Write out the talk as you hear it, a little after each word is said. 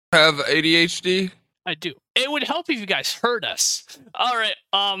have ADHD? I do. It would help if you guys heard us. All right.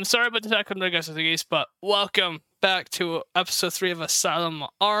 Sorry about the technical difficulties, but welcome back to episode 3 of Asylum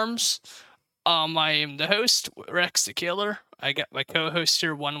Arms. I am the host, Rex the Killer. I got my co-host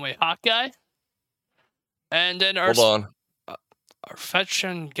here, One Way Hawkeye, and then our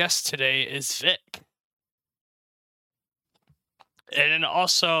veteran guest today is Vic. And then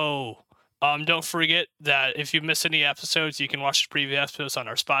also, don't forget that if you miss any episodes, you can watch the previous episodes on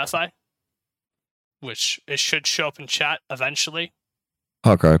our Spotify, which it should show up in chat eventually.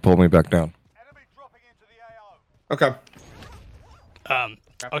 Hawkeye, pull me back down. Okay.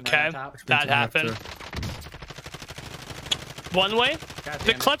 Okay, that happened. One way,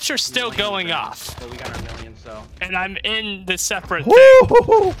 the clips are still going off. So we got our million, so. And I'm in the separate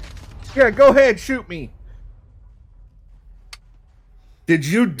thing. Yeah, go ahead, shoot me. Did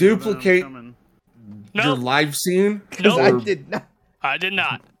you duplicate your live scene? Nope. I did not. I did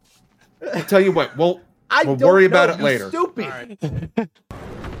not. I'll tell you what, we'll worry about it later. Stupid. Right.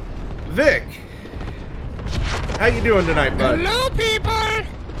 Vic, how you doing tonight, bud? Hello, people!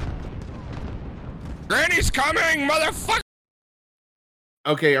 Granny's coming, motherfucker!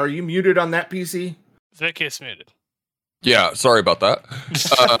 Okay, are you muted on that PC? Vic is muted. Yeah, sorry about that.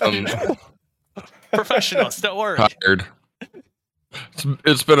 Professionals, don't worry. Tired.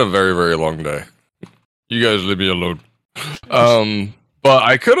 It's been a very, very long day. You guys leave me alone. But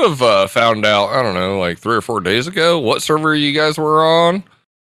I could have found out, I don't know, like 3 or 4 days ago what server you guys were on.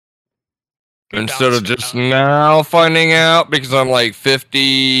 Instead of just now finding out, because I'm like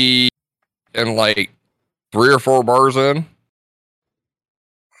 50 and like 3 or 4 bars in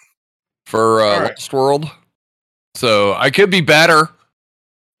for right. Lost World. So I could be better.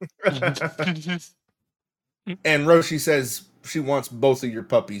 And Roshi says she wants both of your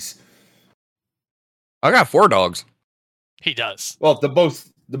puppies. I got 4 dogs. He does. Well, the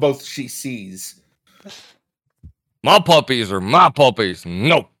both she sees. My puppies are my puppies.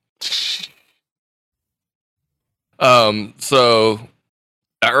 No. So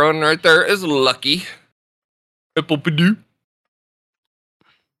that one right there is Lucky. Hippopidoo.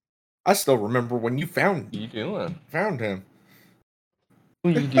 I still remember when you found What you doing? him.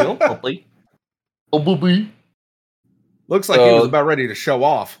 What you doing, puppy? Oh, booby. Looks like he was about ready to show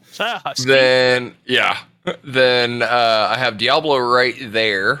off. Then, yeah. Then I have Diablo right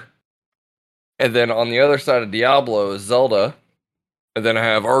there. And then on the other side of Diablo is Zelda. And then I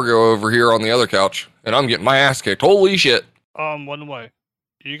have Argo over here on the other couch. And I'm getting my ass kicked. Holy shit. One way.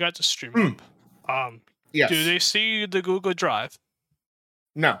 You got the stream up. Yes. Do they see the Google Drive?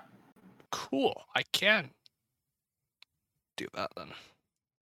 No. Cool. I can do that then.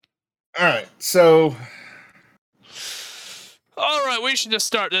 All right. So. All right. We should just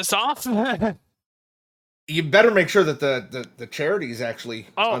start this off. You better make sure that the charity is actually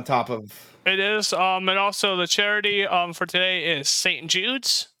on top of. It is. And also the charity for today is St.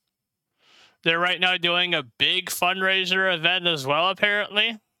 Jude's. They're right now doing a big fundraiser event as well,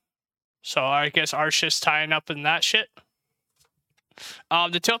 apparently. So I guess our shit's tying up in that shit.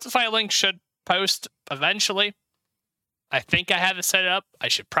 The Tiltify link should post eventually. I think I have it set up. I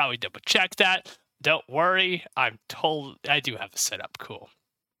should probably double check that. Don't worry. I'm told I do have it set up. Cool.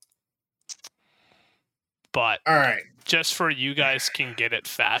 But all right, just for you guys can get it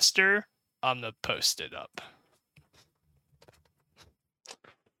faster, I'm gonna post it up.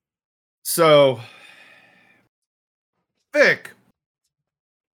 So, Vic,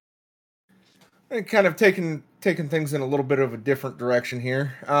 I'm kind of taking things in a little bit of a different direction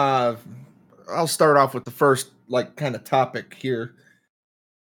here. I'll start off with the first kind of topic here.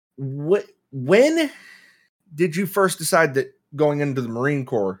 When did you first decide that going into the Marine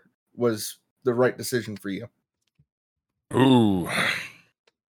Corps was the right decision for you? Ooh.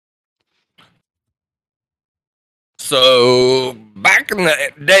 So, back in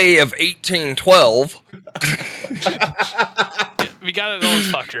the day of 1812. We got an old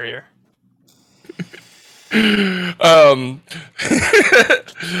fucker here.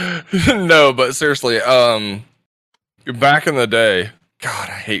 No, but seriously, back in the day, God,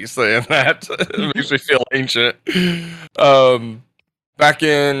 I hate saying that. It makes me feel ancient. Back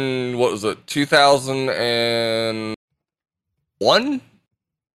in, what was it, 2001?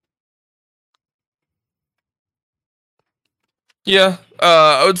 Yeah,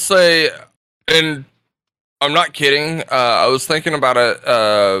 I would say, and I'm not kidding, I was thinking about it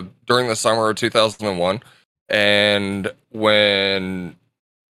during the summer of 2001, and when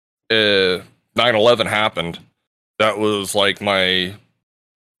 9/11 happened, that was like my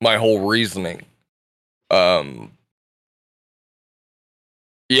whole reasoning.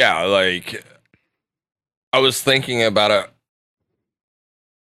 Yeah, like I was thinking about it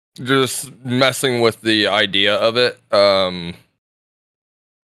just messing with the idea of it. But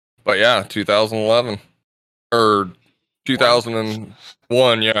yeah, 2011 or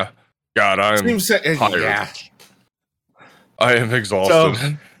 2001. Yeah. God, I'm tired. Yeah. I am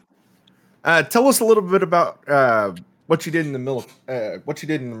exhausted. Tell us a little bit about what you did in the what you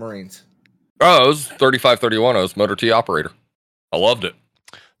did in the Marines. Oh, I was 3531. I was motor T operator. I loved it.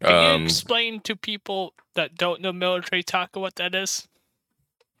 Can you explain to people that don't know military talk what that is?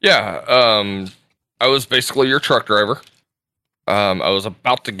 Yeah. I was basically your truck driver. I was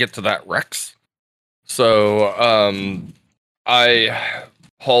about to get to that Rex. So, I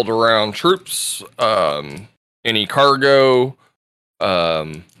hauled around troops, any cargo,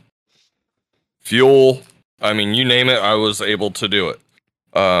 fuel. I mean, you name it, I was able to do it.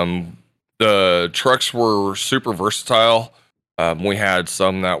 The trucks were super versatile. We had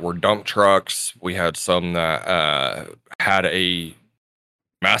some that were dump trucks. We had some that had a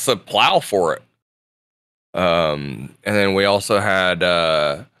massive plow for it. And then we also had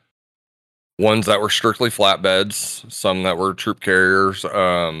ones that were strictly flatbeds, some that were troop carriers.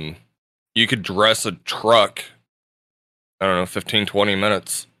 You could dress a truck, I don't know, 15, 20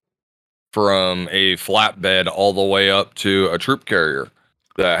 minutes from a flatbed all the way up to a troop carrier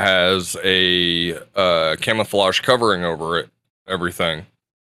that has a camouflage covering over it, everything.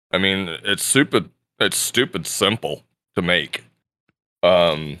 I mean, it's stupid simple to make.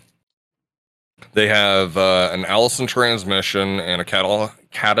 They have an Allison transmission and a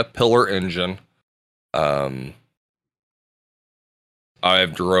Caterpillar engine. I've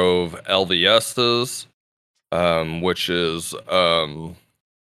drove LVSs, which is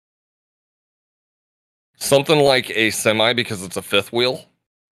something like a semi because it's a fifth wheel.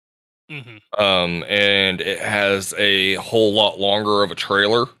 And it has a whole lot longer of a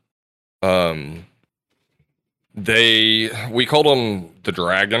trailer. We called them the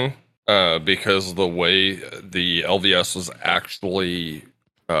Dragon because of the way the LVS was actually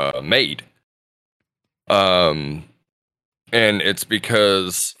made. And it's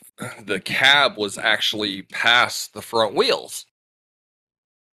because the cab was actually past the front wheels.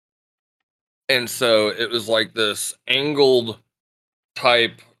 And so it was like this angled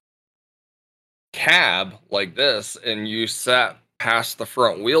type cab like this, and you sat past the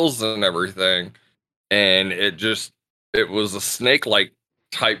front wheels and everything, and it was a snake-like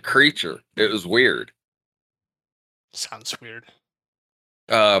type creature. It was weird. Sounds weird.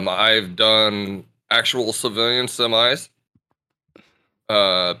 I've done actual civilian semis,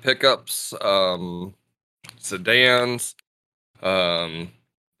 pickups, sedans,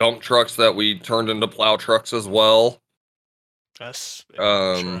 dump trucks that we turned into plow trucks as well. That's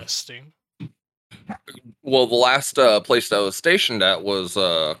interesting. Well, the last place I was stationed at was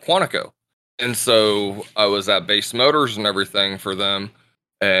Quantico. And so I was at Base Motors and everything for them.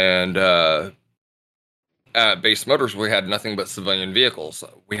 And at Base Motors, we had nothing but civilian vehicles.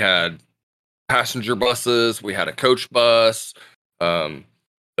 We had passenger buses, we had a coach bus. The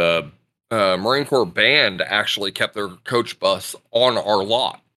Marine Corps band actually kept their coach bus on our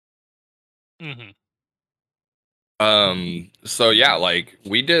lot. So yeah, like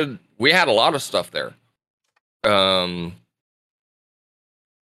we had a lot of stuff there. But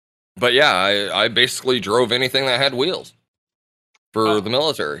yeah, I basically drove anything that had wheels for the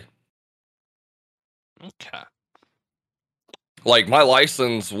military. Okay. Like my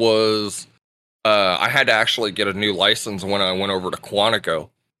license was, I had to actually get a new license when I went over to Quantico.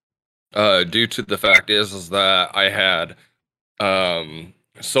 Due to the fact is that I had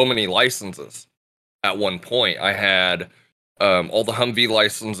so many licenses at one point. I had all the Humvee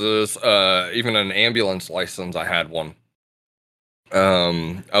licenses, even an ambulance license. I had one.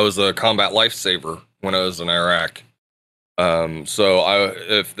 I was a combat lifesaver when I was in Iraq. So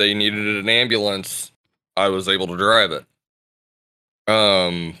if they needed an ambulance, I was able to drive it.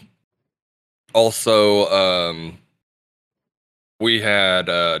 Also, we had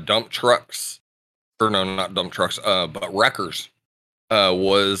dump trucks, or no, not dump trucks, but wreckers.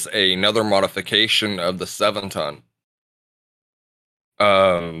 Was another modification of the 7-ton.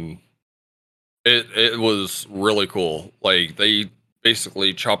 It was really cool. Like they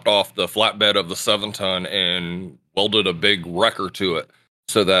basically chopped off the flatbed of the 7-ton and welded a big wrecker to it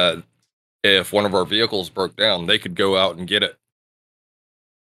so that if one of our vehicles broke down, they could go out and get it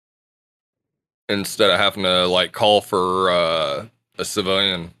instead of having to like call for a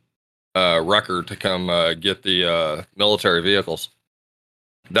civilian wrecker to come get the military vehicles.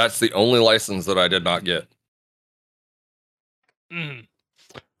 That's the only license that I did not get.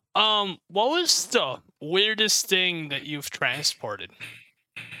 What was the weirdest thing that you've transported?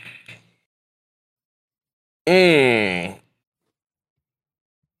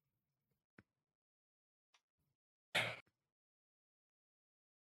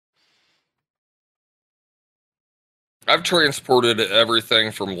 I've transported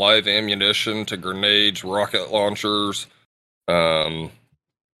everything from live ammunition to grenades, rocket launchers. Goddamn.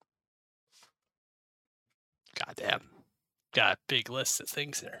 Got a big list of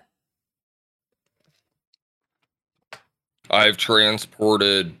things there. I've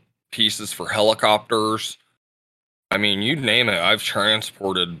transported pieces for helicopters. I mean, you name it. I've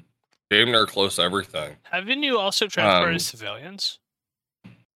transported damn near close everything. Haven't you also transported civilians?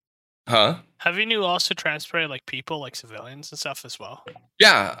 Huh? Haven't you also transported like people, like civilians and stuff as well?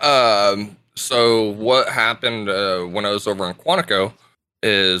 Yeah. So what happened when I was over in Quantico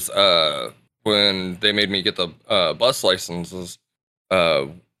is when they made me get the bus licenses,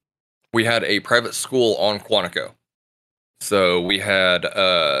 we had a private school on Quantico. So we had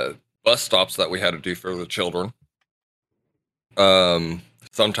bus stops that we had to do for the children.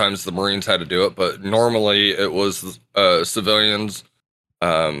 Sometimes the Marines had to do it, but normally it was civilians.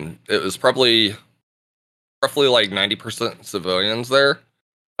 It was probably roughly like 90% civilians there,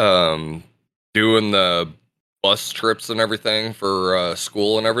 doing the bus trips and everything for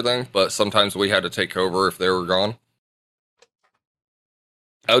school and everything. But sometimes we had to take over if they were gone.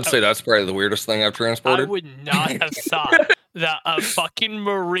 I would say that's probably the weirdest thing I've transported. I would not have thought that a fucking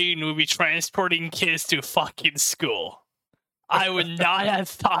Marine would be transporting kids to fucking school. I would not have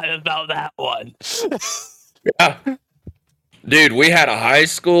thought about that one. Yeah. Dude, we had a high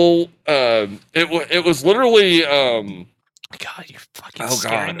school. It was literally. God, you're fucking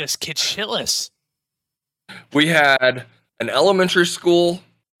scaring this kid shitless. We had an elementary school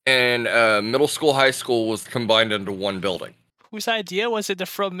and middle school, high school was combined into one building. Whose idea was it to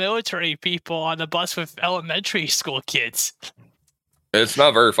throw military people on the bus with elementary school kids? It's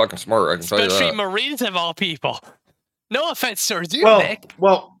not very fucking smart, I can tell you that. Especially Marines of all people. No offense towards you, Well, Nick.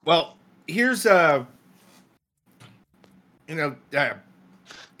 well. Here's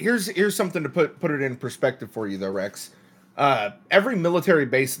here's something to put it in perspective for you, though, Rex. Every military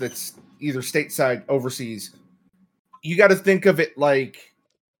base that's either stateside, overseas, you got to think of it like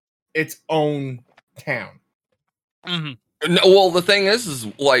its own town. Mm-hmm. No, well, the thing is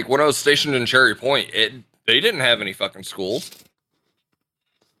like when I was stationed in Cherry Point, they didn't have any fucking schools.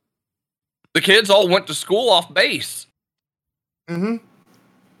 The kids all went to school off base. Mm-hmm.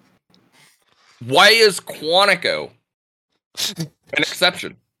 Why is Quantico an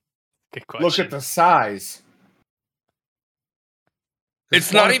exception? Good question. Look at the size.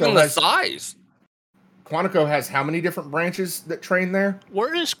 It's not even the size. Quantico has how many different branches that train there?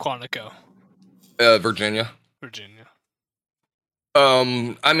 Where is Quantico? Virginia. Virginia.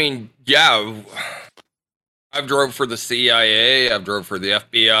 I mean, yeah. I've drove for the CIA. I've drove for the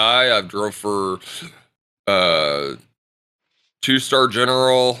FBI. I've drove for 2-star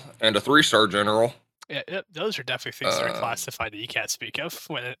general and a 3-star general. Yeah, those are definitely things that are classified that you can't speak of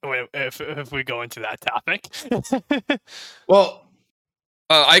if we go into that topic. Well,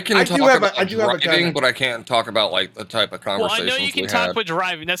 I can talk about driving, but I can't talk about like the type of conversations. Well, I know you can talk about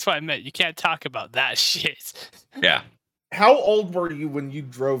driving. That's what I meant. You can't talk about that shit. Yeah. How old were you when you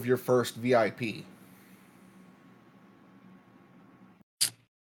drove your first VIP?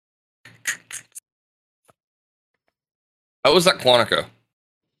 I was at Quantico.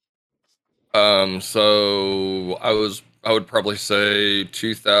 So I would probably say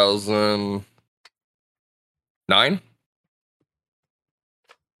 2009.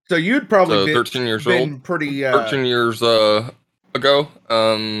 So you'd probably been 13 years been old. Pretty 13 years ago.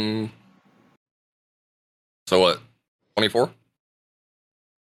 So what? 24?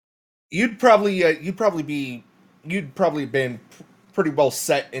 You'd probably been pretty well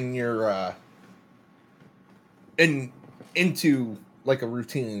set in your into like a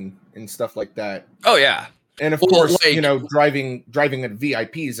routine and stuff like that. Oh yeah. And of course, like, driving a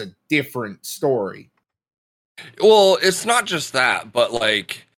VIP is a different story. Well, it's not just that, but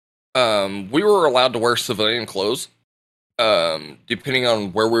like we were allowed to wear civilian clothes depending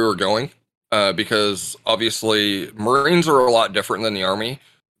on where we were going, because obviously Marines are a lot different than the Army.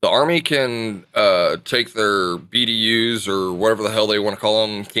 The Army can take their BDUs or whatever the hell they want to call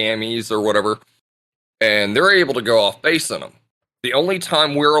them, camis or whatever, and they're able to go off base in them. The only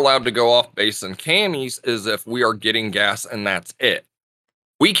time we're allowed to go off base in camis is if we are getting gas, and that's it.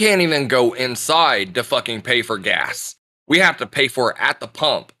 We can't even go inside to fucking pay for gas. We have to pay for it at the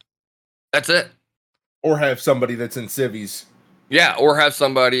pump. That's it. Or have somebody that's in civvies. Yeah, or have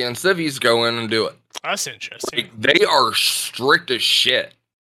somebody in civvies go in and do it. That's interesting. Like, they are strict as shit.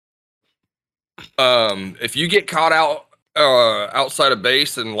 If you get caught out outside of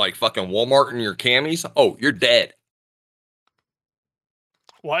base in like fucking Walmart in your camis, oh, you're dead.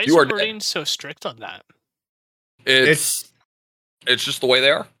 Why is the Marines so strict on that? It's just the way they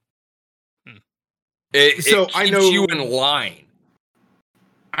are. So it I keeps know- you in line.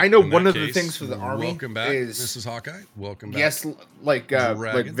 I know In one that of the case, things for the army Welcome back, is Mrs. Hawkeye. Welcome back. yes, like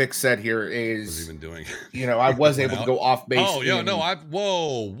Dragon. Vic said here What's he is been doing? I was Went able to out? go off base. Oh, yeah, in- no,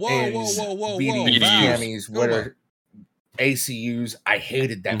 whoa, in BDUs, BDUs. camis, Go back. where ACUs. I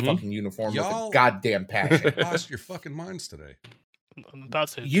hated that Mhm. fucking uniform with Y'all- a goddamn passion. Lost your fucking minds today. I'm about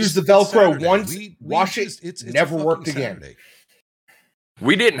to Use the It's Velcro Saturday. once, We wash just- it, it's a never fucking worked again. Saturday.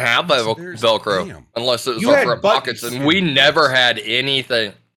 We didn't have There's- Velcro damn. unless it was You our had front pockets, buttons. and we never had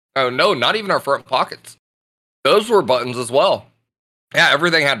anything. Oh no, not even our front pockets. Those were buttons as well. Yeah,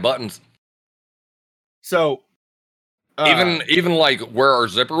 everything had buttons. So Even like where our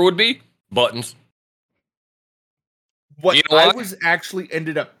zipper would be, buttons. what you know I what? was actually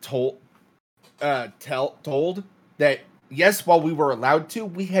ended up told that yes, while we were allowed to,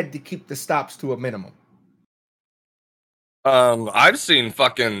 we had to keep the stops to a minimum. I've seen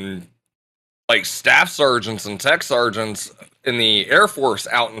fucking like staff sergeants and tech sergeants in the Air Force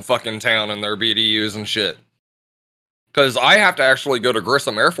out in fucking town in their BDUs and shit. Because I have to actually go to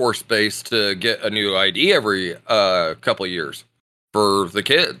Grissom Air Force Base to get a new ID every couple of years for the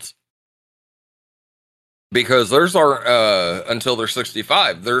kids. Because theirs aren't until they're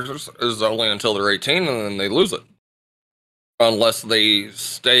 65. Theirs is only until they're 18 and then they lose it. Unless they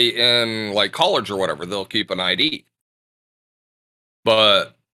stay in like college or whatever, they'll keep an ID.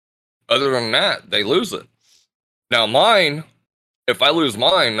 But other than that, they lose it. Now mine, if I lose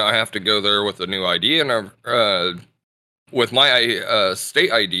mine, I have to go there with a new ID and with my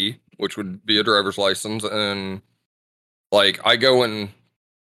state ID, which would be a driver's license, and like I go in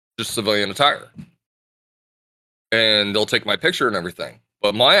just civilian attire, and they'll take my picture and everything.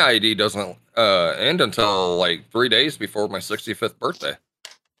 But my ID doesn't end until like 3 days before my 65th birthday.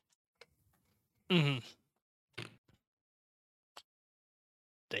 Mm-hmm.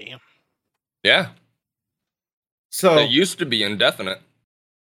 Damn. Yeah, So it used to be indefinite.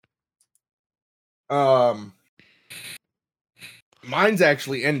 mine's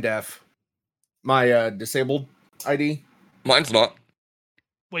actually indef. My disabled ID. Mine's not.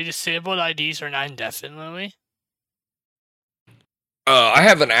 Wait, disabled IDs are not indefinitely? I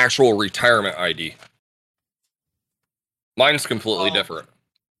have an actual retirement ID. Mine's completely Oh. different.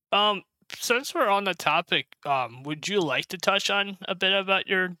 Since we're on the topic, would you like to touch on a bit about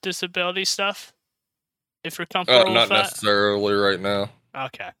your disability stuff? If you're comfortable Not with that? necessarily right now.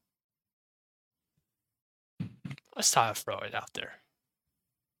 Okay. Let's try to throw it out there.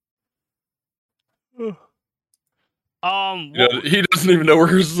 He doesn't even know where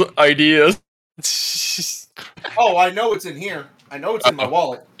his ID is. Oh, I know it's in here. I know it's in my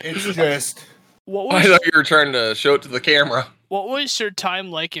wallet. It's just what I was thought you were trying to show it to the camera. what was your time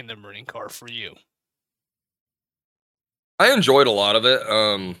like in the Marine Corps for you? I enjoyed a lot of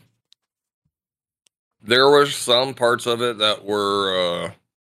it. There were some parts of it that were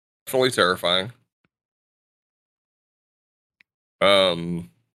definitely terrifying. In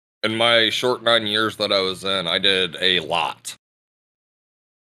my short 9 years that I was in, I did a lot.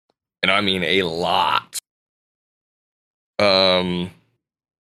 And I mean a lot. The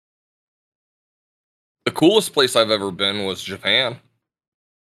coolest place I've ever been was Japan.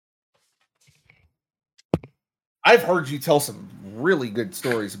 I've heard you tell some really good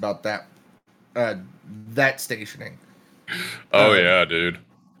stories about that stationing. Oh yeah, dude.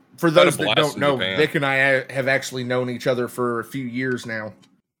 For Had a those that blast don't in know, Japan. Vic and I have actually known each other for a few years now.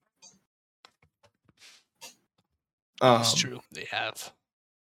 It's true, they have.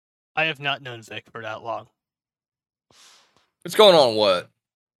 I have not known Vic for that long. It's going on what?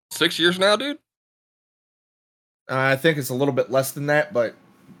 6 years now, dude? I think it's a little bit less than that, but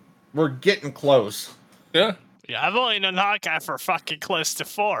we're getting close. Yeah. Yeah, I've only known Hawkeye for fucking close to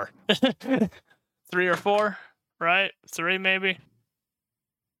 4. 3 or 4, right? 3 maybe.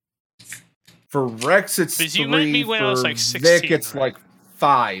 For Rex, it's Because 3. you met me when I was, For like, 16, Vic, it's right? like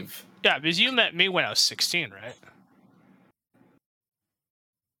 5. Yeah, because you met me when I was 16, right?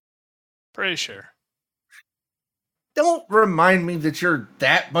 Pretty sure. Don't remind me that you're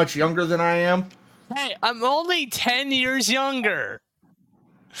that much younger than I am. Hey, I'm only 10 years younger.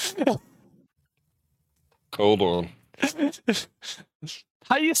 Hold on.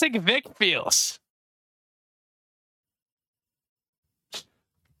 How do you think Vic feels?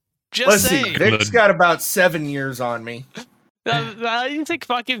 Just Let's see. saying. Vic's got about 7 years on me. How do you think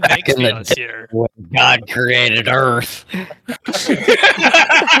fucking Vic in the feels here? When God created Earth.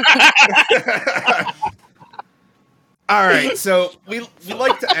 All right, so we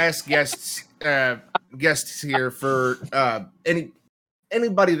like to ask guests here for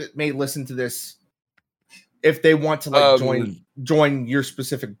anybody that may listen to this if they want to like Um, join your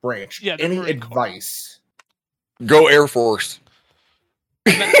specific branch. Yeah, the Any Marine Corps. advice? Go Air Force.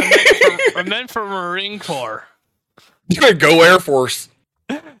 I meant for Marine Corps. Go Air Force.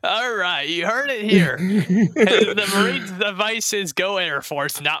 All right, you heard it here. The Marines' advice is go Air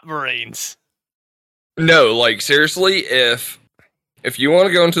Force, not Marines. No, like seriously, if you want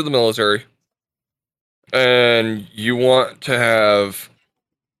to go into the military and you want to have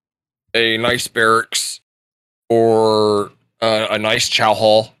a nice barracks or a nice chow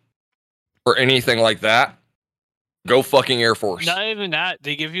hall or anything like that, go fucking Air Force. Not even that,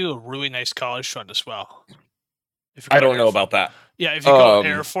 they give you a really nice college fund as well. If you I go don't Air know Force. about that. Yeah, if you go Um,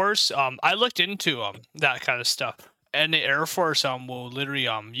 Air Force, I looked into that kind of stuff. And the Air Force will literally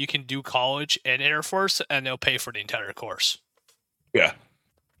you can do college and Air Force and they'll pay for the entire course. Yeah.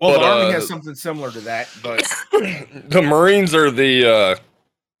 Well, But, the Army has something similar to that, but the Marines are the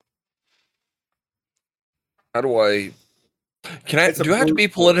how do I can I It's a do I have to be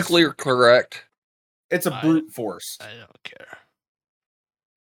brute force. politically correct? it's a brute force. I don't care.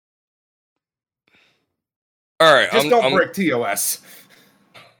 All right, Just don't break TOS.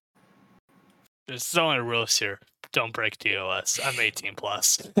 There's only rules here. Don't break TOS. I'm 18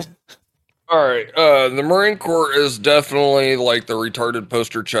 plus. All right, the Marine Corps is definitely like the retarded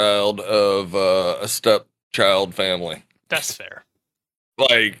poster child of a stepchild family. That's fair.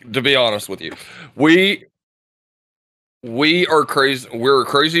 Like, to be honest with you, we are crazy. We're a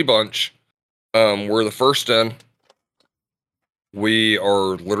crazy bunch. We're the first in. We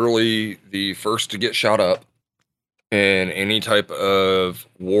are literally the first to get shot up in any type of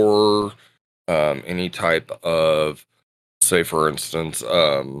war, any type of, say, for instance,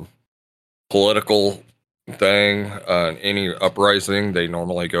 political thing, any uprising. They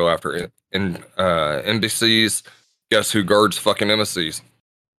normally go after embassies. Guess who guards fucking embassies?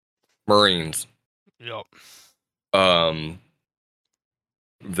 Marines. Yup.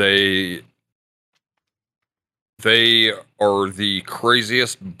 They are the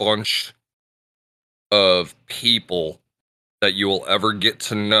craziest bunch of people that you will ever get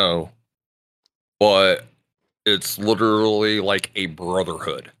to know, but it's literally like a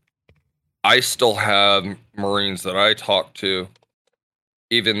brotherhood. I still have Marines that I talk to,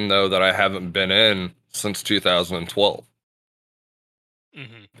 even though that I haven't been in since 2012.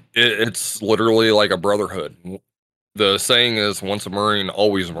 Mm-hmm. It's literally like a brotherhood. The saying is, once a Marine,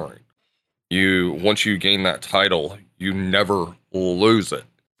 always a Marine. Once you gain that title, you never lose it.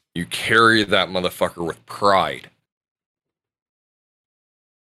 You carry that motherfucker with pride.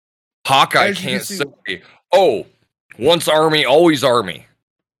 Hawkeye As you can't see- say, "Oh, once Army, always Army."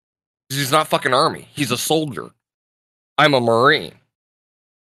 He's not fucking Army. He's a soldier. I'm a Marine.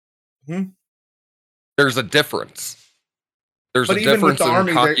 There's a difference. There's But a even with difference the in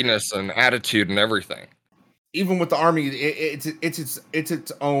Army, cockiness and attitude and everything. Even with the Army, it's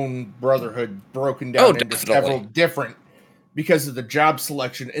its own brotherhood broken down into definitely. several different, because of the job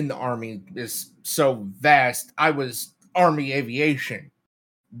selection in the Army is so vast. I was Army Aviation.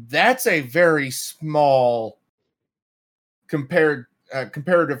 That's a very small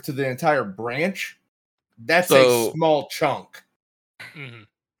comparative to the entire branch. That's a So- small chunk. Mm-hmm.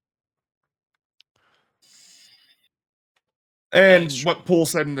 And That's what Pool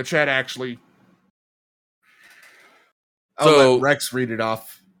said in the chat, actually, I'll So- let Rex read it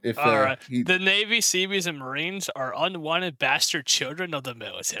off. If All right. he, The Navy, Seabees, and Marines are unwanted bastard children of the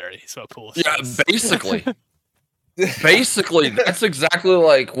military. Is what Pool Yeah, says. basically. Basically, that's exactly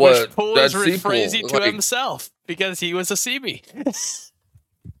like what Which Pool that is rephrasing to like, himself because he was a Seabee.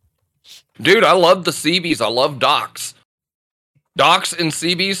 dude, I love the Seabees. I love Docs. Docs and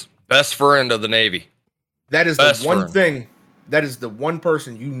Seabees, best friend of the Navy. that is Best the one friend. thing. That is the one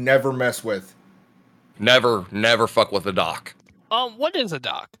person you never mess with. Never fuck with a Doc. What is a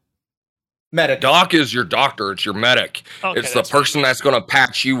doc? Medic. Doc is your doctor. It's your medic. Okay, it's the that's what you person that's going to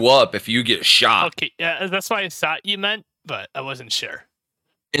patch you up if you get shot. Okay, yeah, that's what I thought you meant, but I wasn't sure.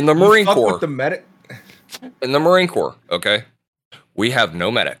 In the You Marine fuck Corps, with the medic. in the Marine Corps, okay, we have no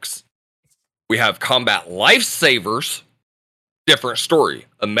medics. We have combat lifesavers. Different story.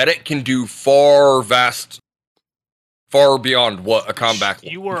 A medic can do far beyond what a combat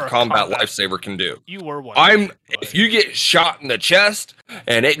You were a combat combat- lifesaver can do. You were one. If you get shot in the chest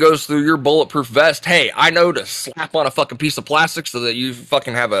and it goes through your bulletproof vest, hey, I know to slap on a fucking piece of plastic so that you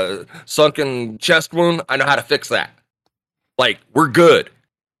fucking have a sunken chest wound. I know how to fix that. Like, we're good.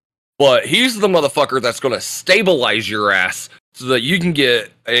 But he's the motherfucker that's going to stabilize your ass so that you can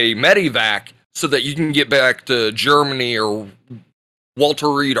get a medevac so that you can get back to Germany or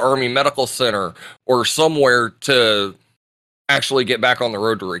Walter Reed Army Medical Center or somewhere to actually get back on the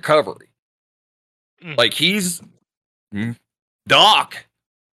road to recovery. Like Doc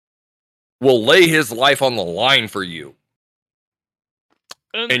will lay his life on the line for you.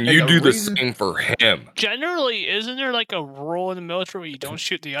 And you do the same for him. Generally, isn't there like a rule in the military where you don't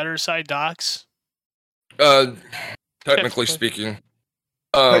shoot the other side docs? Technically speaking.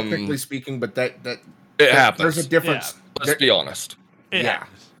 Technically speaking, but that it happens. There's a difference. Yeah. Let's be honest. Yeah.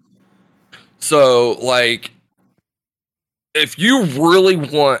 So, like, if you really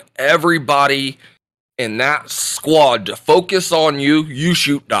want everybody in that squad to focus on you, you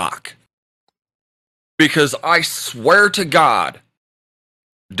shoot Doc. Because I swear to God,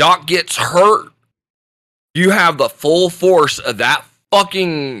 Doc gets hurt, you have the full force of that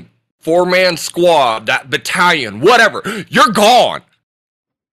fucking 4-man squad, that battalion, whatever. You're gone.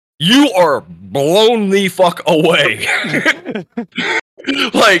 You are blown the fuck away.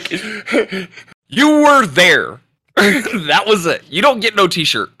 Like, you were there. That was it. You don't get no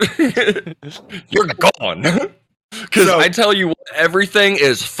t-shirt. You're gone. Because I tell you what, everything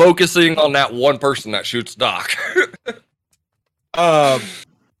is focusing on that one person that shoots Doc.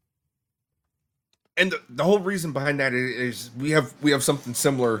 And the whole reason behind that is we have something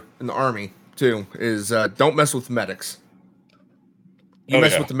similar in the Army too. Is don't mess with medics. You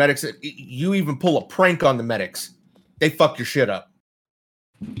mess with the medics. You even pull a prank on the medics, they fuck your shit up.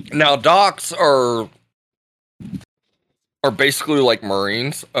 Now docs are basically like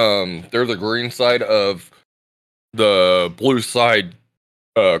Marines. They're the green side of the blue side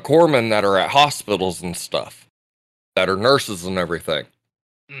corpsmen that are at hospitals and stuff, that are nurses and everything.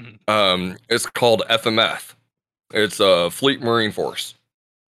 Mm-hmm. It's called FMF. It's a Fleet Marine Force.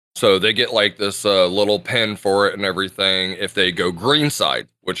 So they get like this little pin for it and everything if they go green side,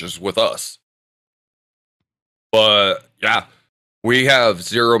 which is with us. But yeah, we have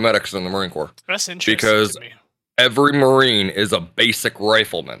 0 medics in the Marine Corps. That's interesting. Because every Marine is a basic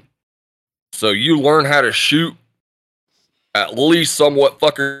rifleman. So you learn how to shoot at least somewhat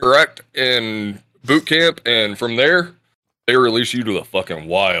fucking correct in boot camp, and from there, they release you to the fucking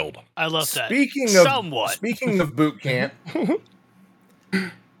wild. I love that. Speaking of boot camp,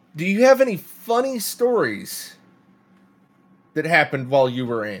 do you have any funny stories that happened while you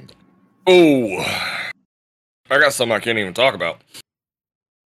were in? Oh, I got some I can't even talk about.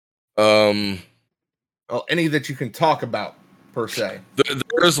 Well, any that you can talk about per se.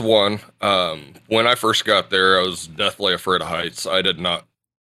 There is one. When I first got there, I was deathly afraid of heights. I did not.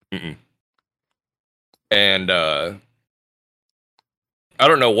 And I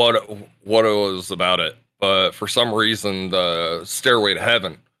don't know what it was about it, but for some reason, the Stairway to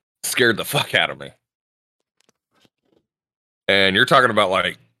Heaven scared the fuck out of me. And you're talking about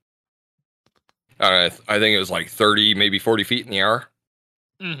like, I think it was like 30, maybe 40 feet in the air.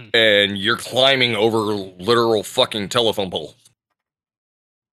 Mm-hmm. And you're climbing over literal fucking telephone poles.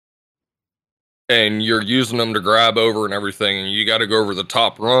 And you're using them to grab over and everything, and you got to go over the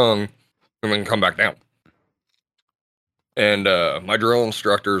top rung and then come back down. And my drill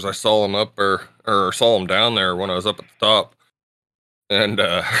instructors, I saw them up or saw them down there when I was up at the top, and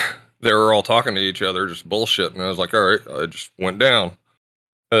they were all talking to each other, just bullshitting. And I was like, all right, I just went down.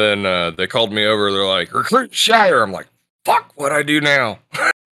 And then they called me over. They're like, recruit Shire. I'm like, fuck, what I do now?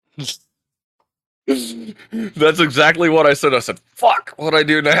 That's exactly what I said. I said, fuck, what I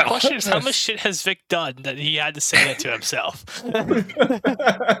do now? The question is, how much shit has Vic done that he had to say that to himself?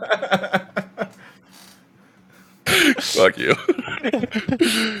 Fuck you.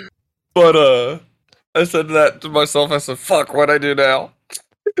 But I said that to myself. I said, fuck, what I do now?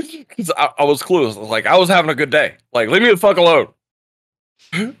 Because I was clueless. Like, I was having a good day. Like, leave me the fuck alone.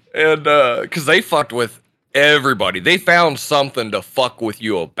 And because they fucked with everybody. They found something to fuck with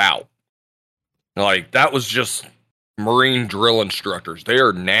you about. Like, that was just Marine drill instructors. They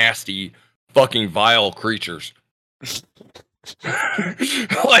are nasty, fucking vile creatures.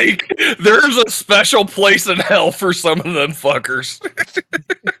 Like, there's a special place in hell for some of them fuckers.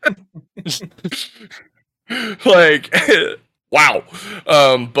 Like, wow.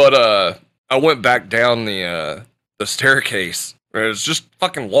 But I went back down the staircase. It was just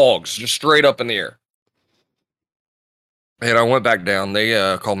fucking logs, just straight up in the air. And I went back down.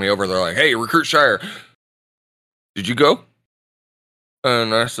 They called me over. They're like, hey, Recruit Shire, did you go?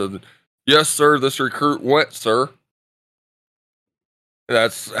 And I said, yes, sir. This recruit went, sir.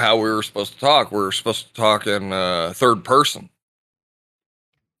 That's how we were supposed to talk. We were supposed to talk in third person.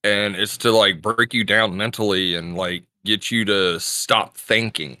 And it's to like break you down mentally and like get you to stop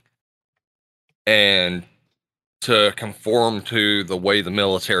thinking and to conform to the way the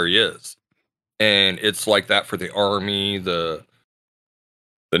military is. And it's like that for the Army, the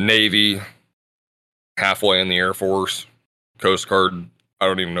Navy, halfway in the Air Force, Coast Guard. I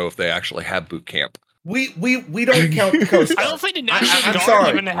don't even know if they actually have boot camp. We don't count the Coast I Guard. don't think the National I'm Guard sorry.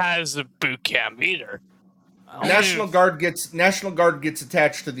 even has a boot camp either. National Guard gets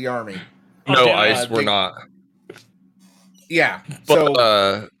attached to the Army. Oh, No, dude, Ice, we're they- not. Yeah. But,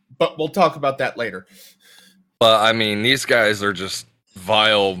 So, but we'll talk about that later. but I mean, these guys are just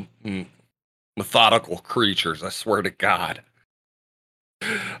vile, methodical creatures. I swear to God.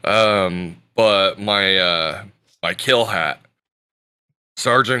 But my kill hat,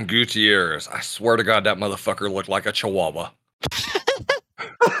 Sergeant Gutierrez. I swear to God, that motherfucker looked like a chihuahua.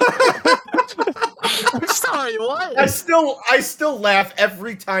 Sorry, what? I still laugh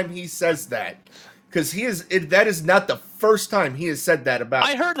every time he says that, because that is not the first time he has said that about.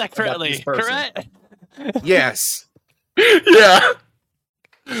 I heard that correctly, this person. correct? Yes. Yeah.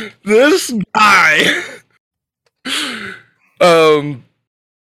 This guy.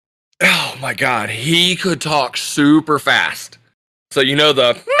 Oh my God, he could talk super fast. So you know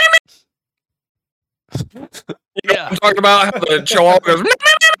the. Yeah. I'm talking about how the chihuahua goes.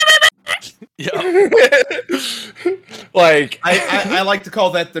 Yeah. Like I like to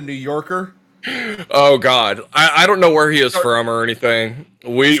call that the New Yorker. oh God, I don't know where he is from or anything.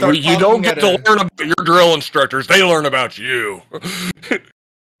 You don't get to learn about your drill instructors; they learn about you.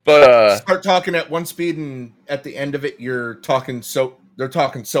 But Start talking at one speed, and at the end of it, they're talking so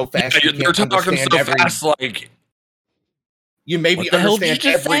fast. yeah, you they're can't talking understand so fast, like you maybe What the hell did understand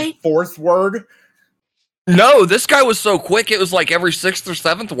you just every say? fourth word. no, this guy was so quick; it was like every sixth or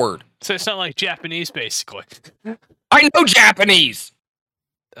seventh word. So it's not like Japanese, basically. I know Japanese.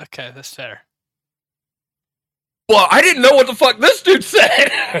 Okay, that's fair. Well, I didn't know what the fuck this dude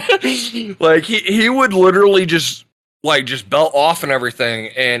said. Like he would literally just belt off and everything,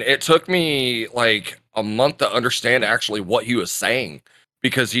 and it took me like a month to understand actually what he was saying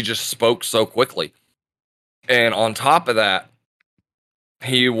because he just spoke so quickly. And on top of that,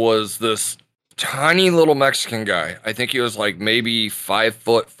 he was this tiny little Mexican guy. I think he was like maybe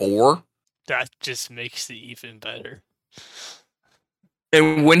 5'4". That just makes it even better.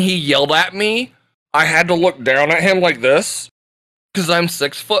 And when he yelled at me, I had to look down at him like this because I'm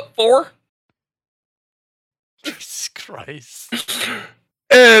 6'4". Jesus Christ.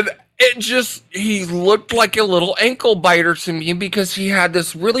 And he looked like a little ankle biter to me because he had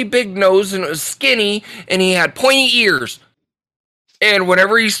this really big nose and it was skinny and he had pointy ears. And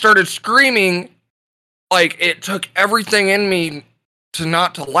whenever he started screaming, like it took everything in me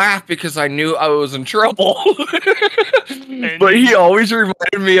not to laugh because I knew I was in trouble. But he always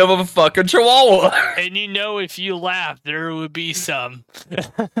reminded me of a fucking chihuahua. And you know, if you laugh, there would be some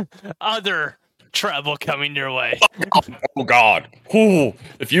other trouble coming your way. Oh God. Ooh,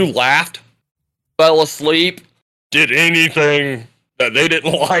 if you laughed, fell asleep, did anything that they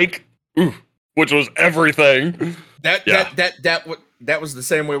didn't like, which was everything. That was the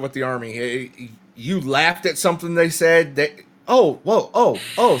same way with the Army. You laughed at something they said. So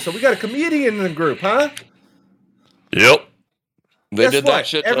we got a comedian in the group, huh? Yep. They Guess did what? that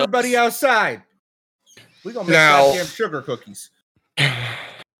shit. Everybody outside. We gonna make Now- goddamn sugar cookies.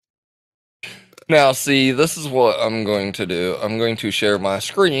 Now, see, this is what I'm going to do. I'm going to share my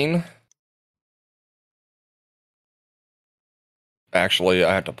screen. Actually,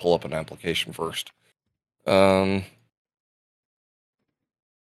 I have to pull up an application first.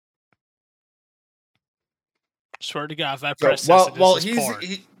 Swear to God, if I So, press while this, it's porn.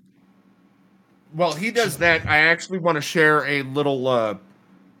 while he does that, I actually want to share a little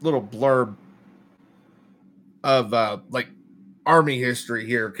blurb of like Army history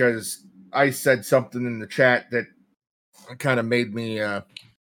here, because I said something in the chat that kind of made me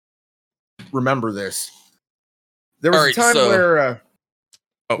remember this. There was Alright, a time so- where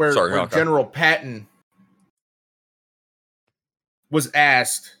Hawkeye. General Patton was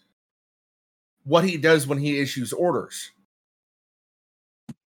asked what he does when he issues orders.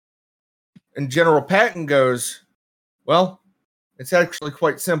 And General Patton goes, well, it's actually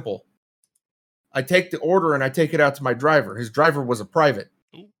quite simple. I take the order and I take it out to my driver. His driver was a private.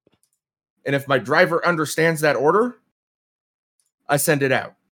 And if my driver understands that order, I send it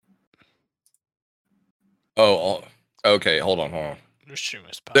out. Oh, okay. Hold on. Your stream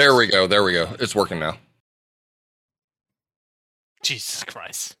is paused. There we go. It's working now. Jesus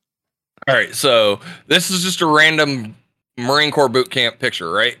Christ. All right. So this is just a random Marine Corps boot camp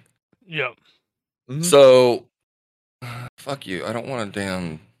picture, right? Yep. Mhm. So, fuck you. I don't want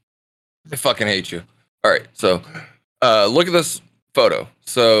to I fucking hate you. All right. So, look at this photo.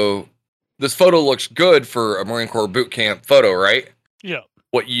 So, this photo looks good for a Marine Corps boot camp photo, right? Yep.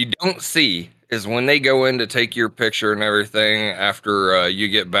 What you don't see is when they go in to take your picture and everything after you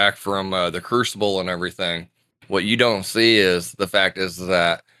get back from the Crucible and everything. What you don't see is the fact is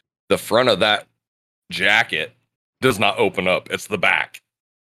that the front of that jacket does not open up. It's the back.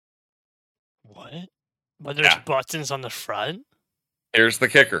 What? But there's Yeah. buttons on the front? Here's the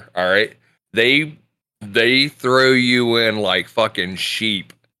kicker. All right. They throw you in like fucking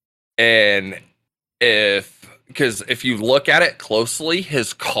sheep. And because if you look at it closely,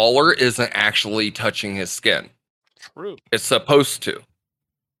 his collar isn't actually touching his skin. True. It's supposed to.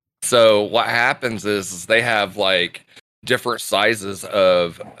 So what happens is they have like different sizes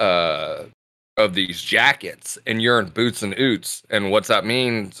of these jackets, and you're in boots and oots. And what that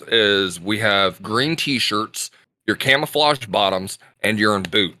means is we have green t-shirts, your camouflage bottoms, and you're in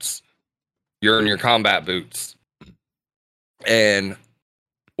boots. You're in your combat boots. And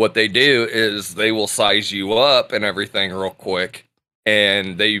what they do is they will size you up and everything real quick,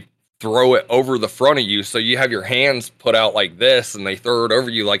 and they throw it over the front of you. So you have your hands put out like this, and they throw it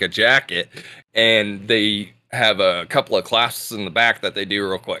over you like a jacket, and they have a couple of clasps in the back that they do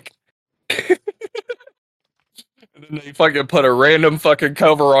real quick. And then they fucking put a random fucking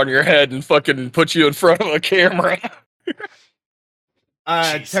cover on your head and fucking put you in front of a camera.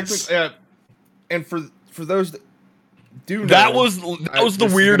 Jesus. Technically, and for those that do know, That was the this is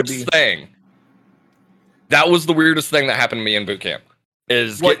gonna weirdest be- thing. That was the weirdest thing that happened to me in boot camp,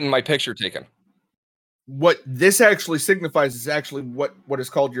 is What- getting my picture taken. What this actually signifies is actually what is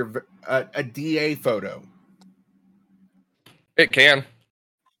called your a DA photo. It can.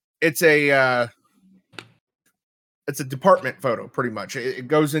 It's a department photo, pretty much. It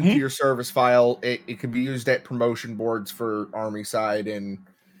goes into your service file. It can be used at promotion boards for Army side, and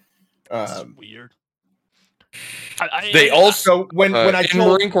That's weird. They also so when I in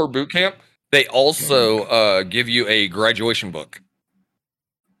told Marine Corps boot camp, they also give you a graduation book.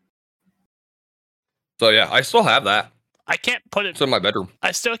 So yeah, I still have that. I can't put it. It's in my bedroom.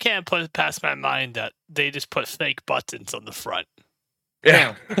 I still can't put it past my mind that they just put fake buttons on the front.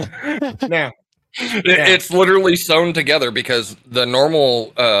 Yeah. now It's literally sewn together because the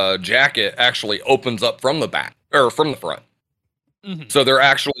normal jacket actually opens up from the back or from the front. Mm-hmm. So they're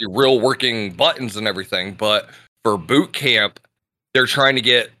actually real working buttons and everything. But for boot camp, they're trying to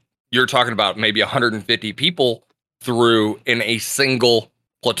get, you're talking about maybe 150 people through in a single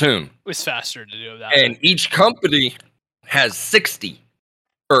platoon. It was faster to do that. And each company has 60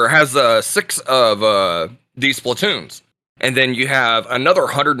 or has 6 of these platoons. And then you have another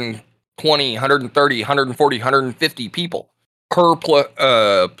 120, 130, 140, 150 people per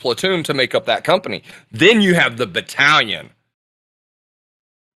platoon to make up that company. Then you have the battalion.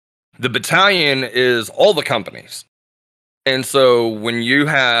 The battalion is all the companies. And so when you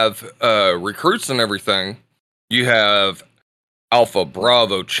have recruits and everything, you have Alpha,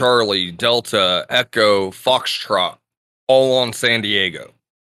 Bravo, Charlie, Delta, Echo, Foxtrot, all on San Diego.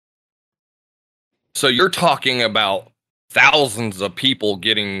 So you're talking about thousands of people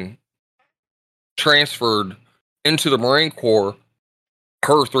getting transferred into the Marine Corps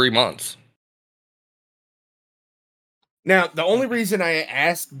per 3 months. Now, the only reason I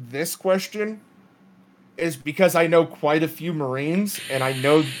ask this question is because I know quite a few Marines, and I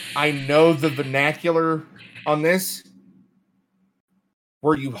know the vernacular on this.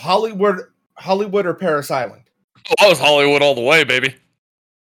 Were you Hollywood or Paris Island? Oh, I was Hollywood all the way, baby.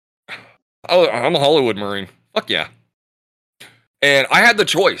 I'm a Hollywood Marine. Fuck yeah. And I had the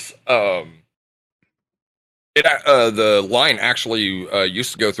choice. The line actually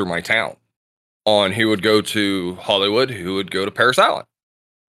used to go through my town on who would go to Hollywood, who would go to Paris Island.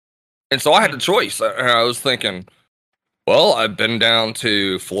 And so I had the choice. And I was thinking, well, I've been down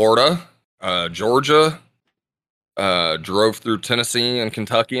to Florida, Georgia, drove through Tennessee and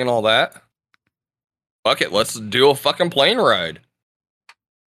Kentucky and all that. Fuck it, let's do a fucking plane ride.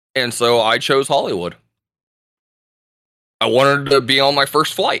 And so I chose Hollywood. I wanted to be on my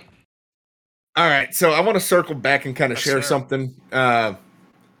first flight. All right, so I want to circle back and kind of share something.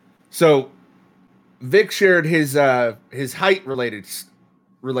 So Vic shared his height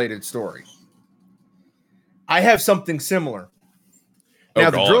related story. I have something similar. Now,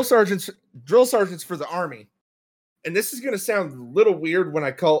 the drill sergeants for the Army, and this is going to sound a little weird when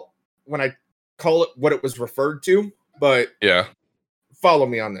I call it what it was referred to, but Yeah. follow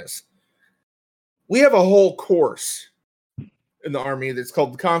me on this. We have a whole course in the Army that's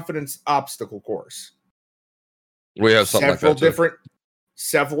called the Confidence Obstacle Course. We have something several like that too.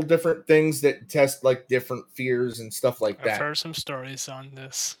 several different things that test like different fears and stuff like I've that. heard some stories on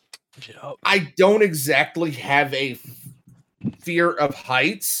this. Yep. I don't exactly have a fear of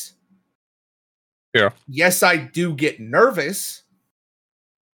heights. Yeah. Yes, I do get nervous.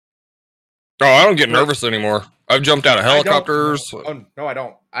 Oh, I don't get nervous anymore. I've jumped out of helicopters. No, I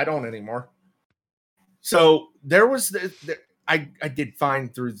don't. I don't anymore. So there was I did fine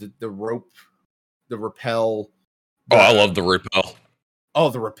through the rappel. Oh, I love the rappel. Oh,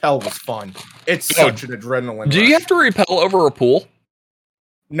 the rappel was fun. It's Oh, such an adrenaline Do rush. you have to rappel over a pool?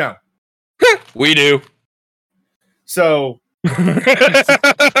 No. We do. So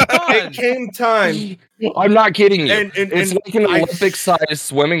it Fun. came time. I'm not kidding you. And It's like an Olympic-sized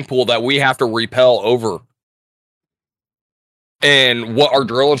swimming pool that we have to rappel over. And what our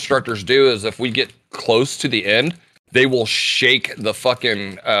drill instructors do is if we get close to the end, they will shake the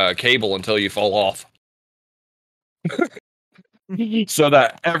fucking cable until you fall off. So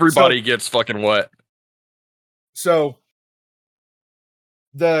that everybody gets fucking wet. So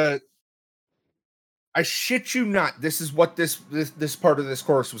I shit you not, this is what this part of this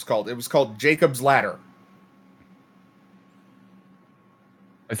course was called. It was called Jacob's Ladder.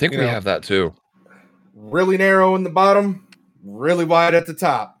 I think we have that too. Really narrow in the bottom, really wide at the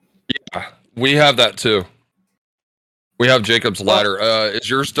top. Yeah, we have that too. We have Jacob's Ladder. Is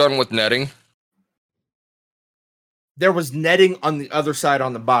yours done with netting? There was netting on the other side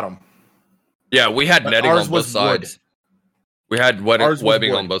on the bottom. Yeah, we had But netting ours on both was sides. wood. We had Ours was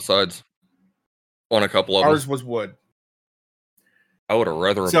webbing wood. on both sides. On a couple of Ours them. was wood. I would have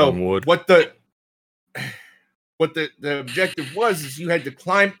rather have So done wood. what the objective was is you had to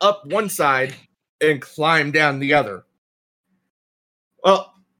climb up one side and climb down the other.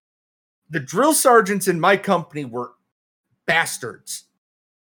 Well, the drill sergeants in my company were bastards.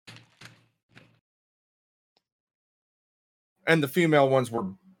 And the female ones were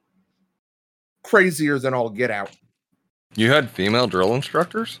crazier than all get out. You had female drill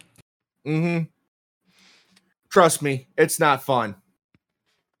instructors? Mm-hmm. Trust me, it's not fun.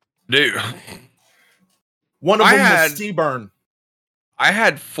 Dude. One of I them had- was Seaburn. I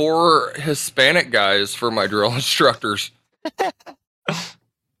had 4 Hispanic guys for my drill instructors.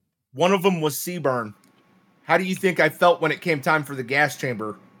 One of them was Seaburn. How do you think I felt when it came time for the gas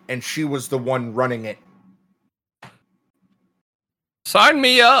chamber and she was the one running it? Sign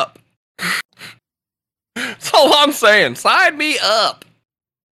me up. That's all I'm saying. Sign me up.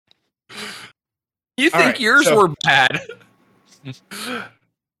 You think right, yours so- were bad?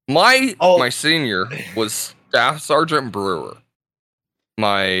 My Oh. senior was Staff Sergeant Brewer.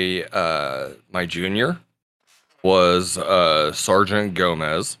 My junior was Sergeant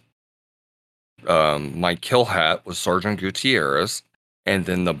Gomez. My kill hat was Sergeant Gutierrez, and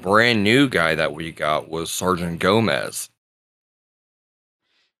then the brand new guy that we got was Sergeant Gomez.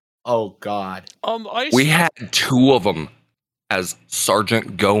 Oh, God. We had 2 of them as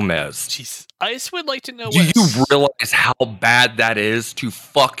Sergeant Gomez. Jeez. I would like to know Do what. you realize how bad that is to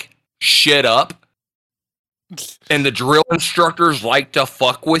fuck shit up? And the drill instructors like to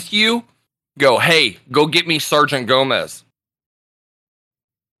fuck with you? Go, hey, go get me Sergeant Gomez.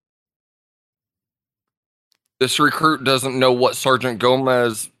 This recruit doesn't know what Sergeant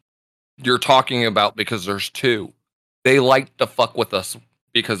Gomez you're talking about because there's 2. They like to fuck with us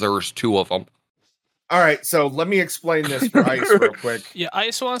because there was 2 of them. All right, so let me explain this for Ice real quick. Yeah,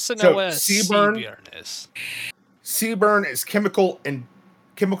 Ice wants to know So, what a Seaburn- Seaburn is. Seaburn is chemical,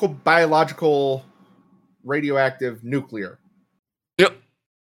 biological, radioactive, nuclear. Yep.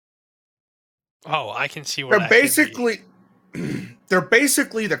 Oh, I can see where They're that could be. basically they're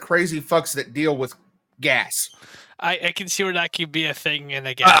basically the crazy fucks that deal with gas. I can see where that could be a thing in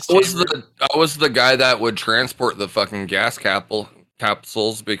a I gas chamber. was the guy that would transport the fucking gas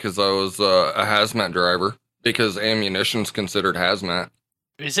capsules because I was a hazmat driver because ammunition's considered hazmat.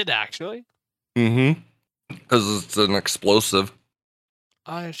 Is it actually? Mm-hmm. Because it's an explosive.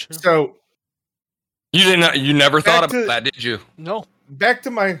 Oh, true. So You never thought Back to- about that, did you? No, back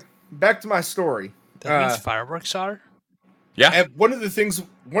to my story. that means fireworks are. Yeah. And one of the things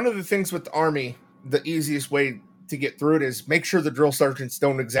with the Army, the easiest way to get through it is make sure the drill sergeants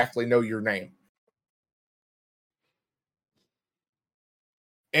don't exactly know your name.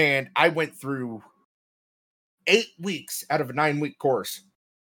 And I went through 8 weeks out of a 9-week course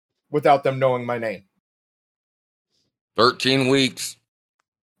without them knowing my name. 13 weeks.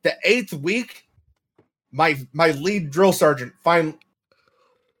 The 8th week, my lead drill sergeant drill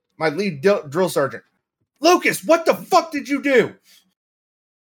sergeant, Lucas, what the fuck did you do?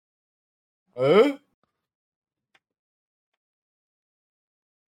 Huh?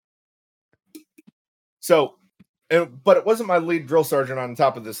 So, but it wasn't my lead drill sergeant on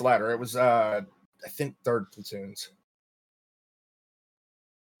top of this ladder. It was, I think, 3rd platoons.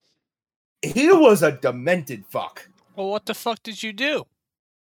 He was a demented fuck. Well, what the fuck did you do?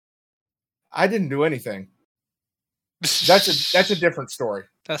 I didn't do anything. That's a different story.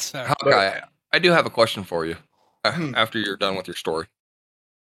 That's fair. Hawkeye, I do have a question for you Hmm. after you're done with your story.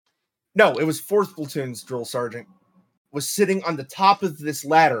 No, it was 4th platoon's drill sergeant. was sitting on the top of this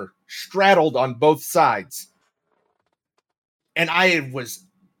ladder, straddled on both sides. And I was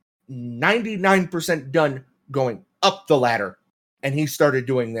 99% done going up the ladder. And he started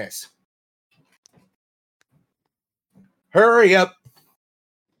doing this. Hurry up.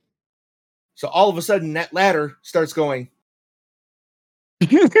 So all of a sudden, that ladder starts going. I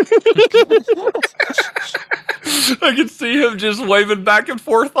can see him just waving back and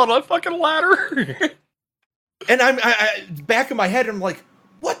forth on a fucking ladder. And I'm back in my head, I'm like,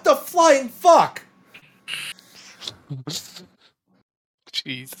 what the flying fuck?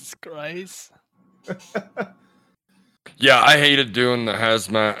 Jesus Christ. Yeah, I hated doing the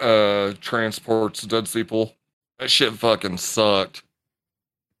hazmat transports to dead people. That shit fucking sucked.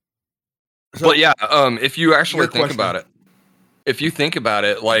 So, But yeah, if you actually your think question. about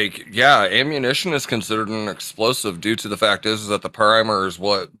it, like, yeah, ammunition is considered an explosive due to the fact is that the primer is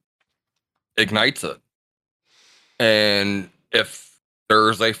what ignites it. And if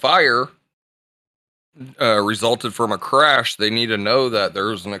there's a fire resulted from a crash, they need to know that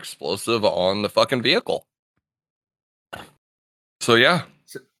there's an explosive on the fucking vehicle. So yeah.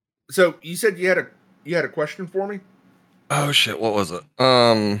 So you said you had a question for me? Oh shit, what was it?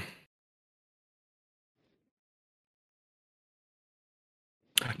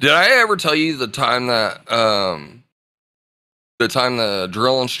 Did I ever tell you the time that the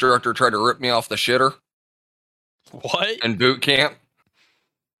drill instructor tried to rip me off the shitter What? in boot camp?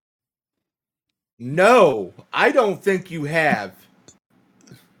 No, I don't think you have.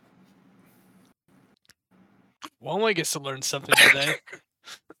 One way gets to learn something today.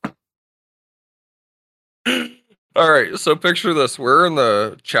 All right, so picture this. We're in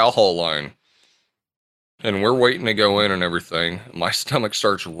the chow hall line, and we're waiting to go in and everything. My stomach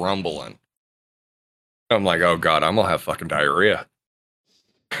starts rumbling. I'm like, oh God, I'm going to have fucking diarrhea.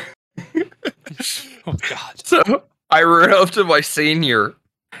 Oh God. So I ran up to my senior,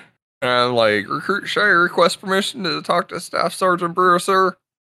 and I'm like, recruit, should I request permission to talk to Staff Sergeant Brewer, sir?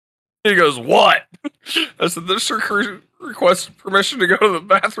 He goes, what? I said, this recruit requests permission to go to the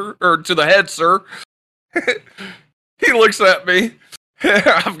bathroom, or to the head, sir. He looks at me.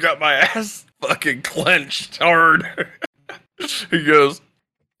 I've got my ass fucking clenched hard. He goes,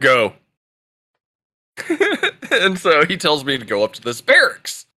 go. And so he tells me to go up to this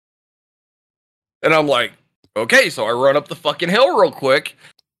barracks. And I'm like, okay, so I run up the fucking hill real quick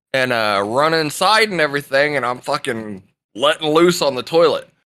and run inside and everything, and I'm fucking letting loose on the toilet.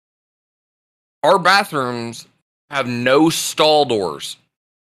 Our bathrooms have no stall doors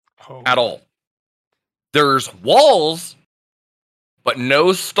at all. There's walls, but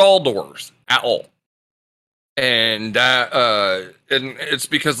no stall doors at all. And that and it's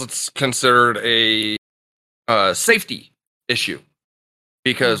because it's considered a safety issue.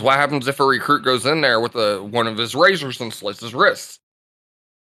 Because what happens if a recruit goes in there with one of his razors and slits his wrists?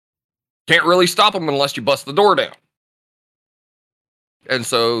 Can't really stop him unless you bust the door down. And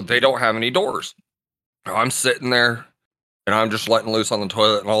so they don't have any doors. I'm sitting there and I'm just letting loose on the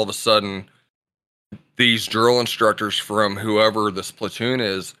toilet, and all of a sudden these drill instructors from whoever this platoon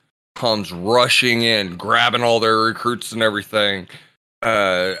is comes rushing in, grabbing all their recruits and everything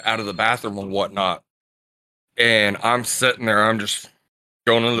out of the bathroom and whatnot. And I'm sitting there, I'm just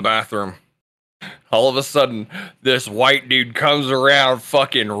going into the bathroom. All of a sudden, this white dude comes around,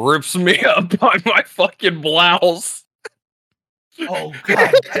 fucking rips me up by my fucking blouse. Oh,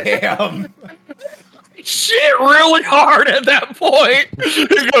 god damn. Shit really hard at that point. He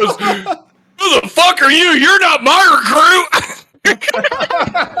goes, who the fuck are you? You're not my recruit.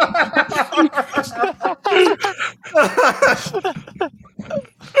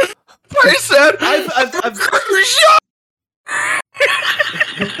 I said, I've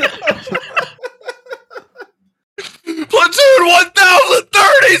Platoon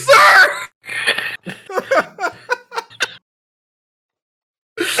 1030, sir!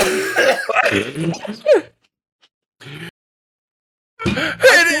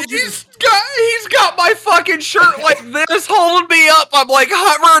 And he's got my fucking shirt like this, holding me up. I'm like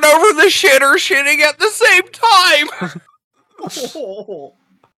hovering over the shitter, shitting at the same time.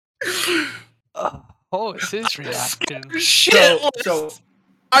 Oh, it's his reaction. Shitless. so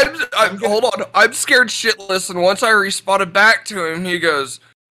I'm hold on. I'm scared shitless. And once I responded back to him, he goes,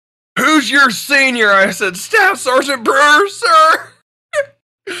 "Who's your senior?" I said, "Staff Sergeant Brewer, sir."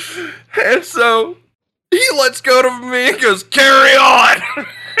 And so he lets go to me and goes, "Carry on."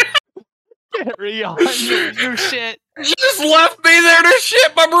 Carry on, you shit. Just left me there to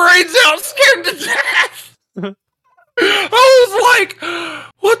shit my brains out, scared to death. I was like,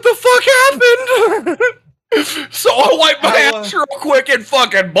 what the fuck happened? So I wiped my ass real quick and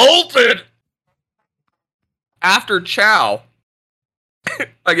fucking bolted. after chow,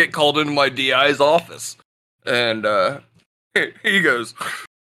 I get called into my DI's office, and he goes,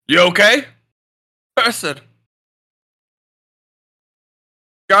 "You okay?" I said,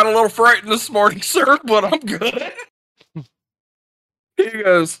 "Got a little frightened this morning, sir, but I'm good." He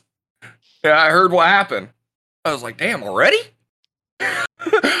goes, "Yeah, I heard what happened." I was like, "Damn, already?"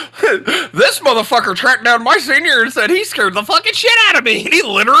 This motherfucker tracked down my senior and said he scared the fucking shit out of me. He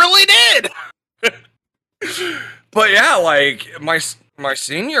literally did. But yeah, like my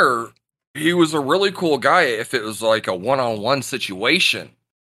senior, he was a really cool guy if it was like a one-on-one situation.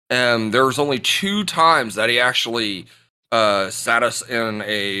 And there was only 2 times that he actually sat us in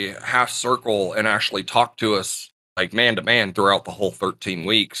a half circle and actually talked to us like man to man throughout the whole 13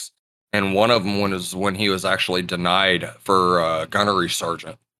 weeks. And one of them was when he was actually denied for gunnery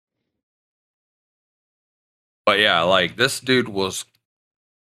sergeant. But yeah, like this dude was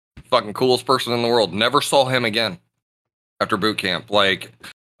fucking coolest person in the world. Never saw him again after boot camp. Like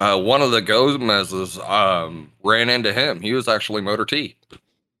one of the Gomez's ran into him. He was actually Motor T.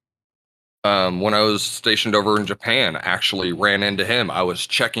 When I was stationed over in Japan, actually ran into him. I was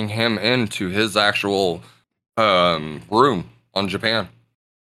checking him into his actual room on Japan.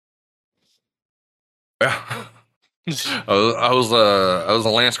 Yeah. I was a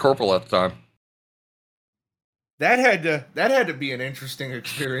Lance Corporal at the time. That had to be an interesting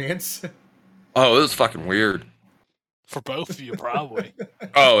experience. Oh, it was fucking weird. For both of you, probably.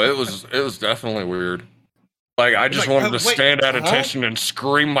 Oh, it was definitely weird. Like I just Like, wanted to wait, stand at attention and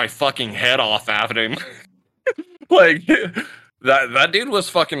scream my fucking head off at him. Like that dude was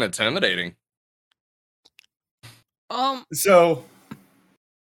fucking intimidating. So,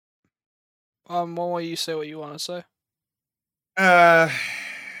 what will you say what you want to say? uh,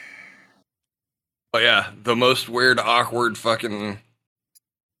 But yeah, the most weird, awkward fucking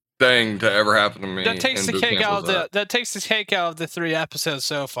thing to ever happen to me. That takes in the boot cake camp out was of that takes the cake out of the 3 episodes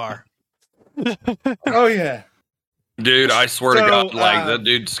so far. oh yeah. Dude, I swear to So, God, like that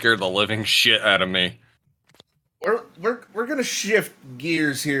dude scared the living shit out of me. We're gonna shift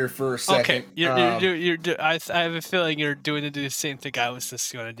gears here for a second. Okay, I have a feeling you're doing the same thing I was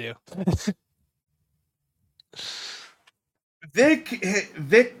just going to do. Vic,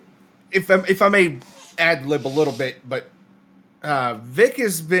 if I may ad lib a little bit, but Vic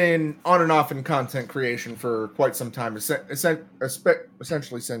has been on and off in content creation for quite some time. Essentially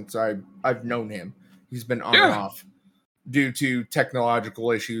since I've known him, he's been on and off due to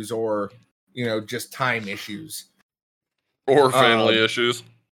technological issues or just time issues Or family issues.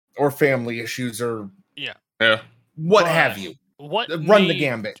 or family issues or Yeah. what have you. Run the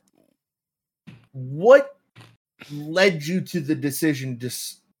gambit. What led you to the decision to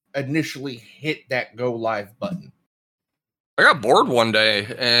initially hit that go live button? I got bored one day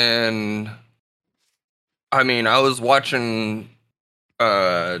and I mean, I was watching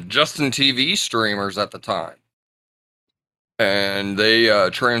Justin TV streamers at the time. And they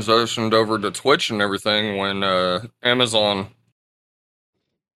transitioned over to Twitch and everything when Amazon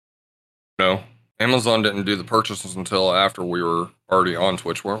didn't do the purchases until after we were already on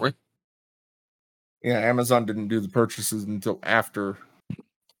Twitch, weren't we? Yeah, Amazon didn't do the purchases until after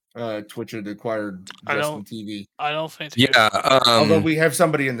Twitch had acquired Justin TV. I don't think. Yeah. Although we have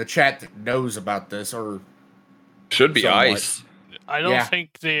somebody in the chat that knows about this, or should be somewhat. Ice. I don't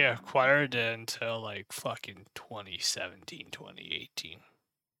think they acquired it until like fucking 2017, 2018.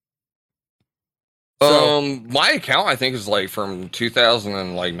 So, My account I think is like from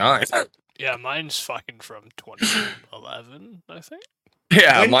 2009. Yeah, mine's fucking from 2011, I think.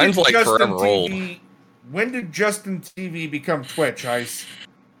 Yeah, mine's like Justin forever old. When did Justin TV become Twitch, Ice?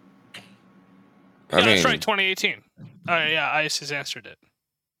 Yeah, that's right, 2018. Oh yeah, Ice has answered it.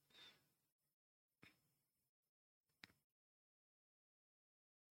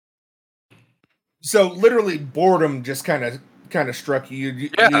 So literally boredom just kind of struck you.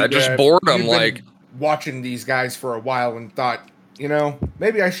 Just boredom, like watching these guys for a while and thought,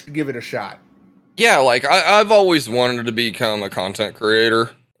 maybe I should give it a shot. Yeah, like I've always wanted to become a content creator.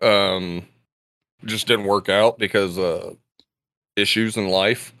 Just didn't work out because issues in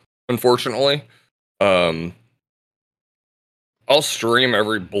life, unfortunately. I'll stream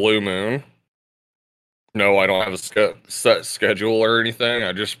every blue moon. No, I don't have a set schedule or anything.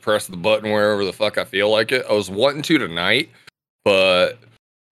 I just press the button wherever the fuck I feel like it. I was wanting to tonight, but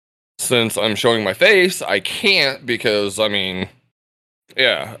since I'm showing my face, I can't because,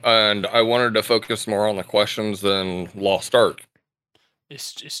 yeah, and I wanted to focus more on the questions than Lost Ark.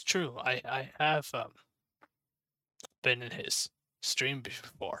 It's true. I have been in his stream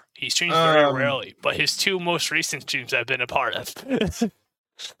before. He streams very rarely, but his 2 most recent streams I've been a part of.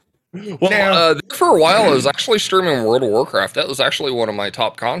 Well, Now- for a while, I was actually streaming World of Warcraft. That was actually one of my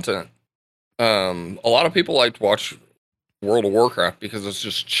top content. A lot of people like to watch World of Warcraft because it's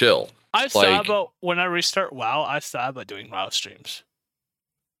just chill. I thought about when I restart WoW. I thought about doing WoW streams.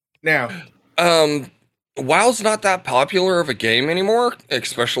 Now, WoW's not that popular of a game anymore,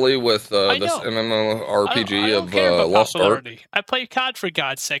 especially with I this know. MMORPG I don't of care about Lost Ark. popularity. I play COD for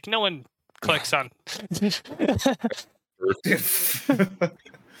God's sake. No one clicks on.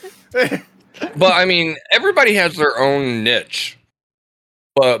 But I mean, everybody has their own niche.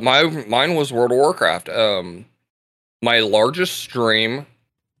 But mine was World of Warcraft. My largest stream,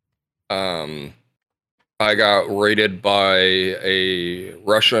 I got rated by a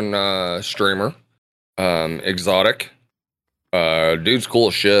Russian streamer, Exotic. Dude's cool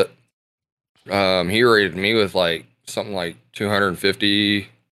as shit. He rated me with like something like 250,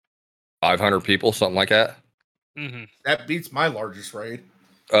 500 people, something like that. Mm-hmm. that beats my largest raid.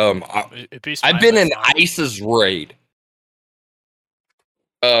 It beats I've mine been by in far. ICE's raid.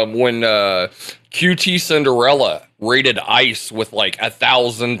 When QT Cinderella raided ICE with like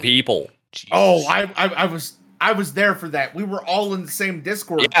 1,000 people. Oh, Jesus. I was there for that. We were all in the same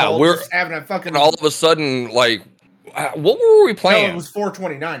Discord Yeah, call, we're- just having a fucking. And all of a sudden, like, what were we No, playing? it was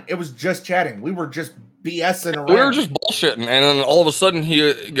 429. It was just chatting. We were just BSing around. We were just bullshitting, and then all of a sudden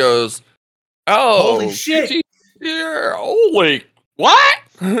he goes, "Oh, Holy shit. QT, yeah, holy what?"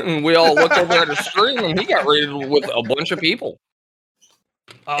 And we all looked over at his stream, and he got raided with a bunch of people.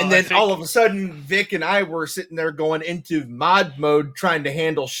 And I then think- all of a sudden, Vic and I were sitting there going into mod mode, trying to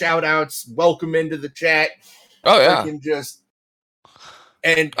handle shout outs, welcome into the chat. Oh yeah, Freaking just.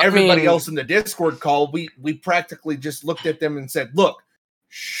 And I everybody mean- else in the Discord call, we practically just looked at them and said, "Look,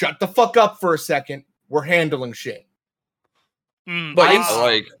 shut the fuck up for a second. We're handling shit. but I- yeah,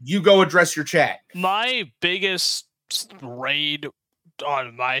 like, You go address your chat." my biggest raid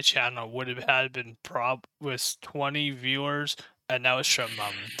on my channel would have had been was 20 viewers, and that was from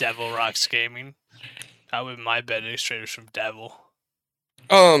Devil Rocks Gaming. That would be my betting traders from Devil.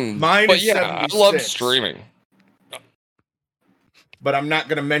 Mine but is yeah, I love 76. streaming. But I'm not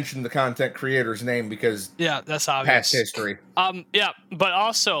going to mention the content creator's name because Yeah, that's past obvious. history. Yeah, but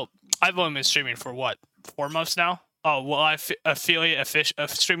also I've only been streaming for what 4 months now. Oh well, I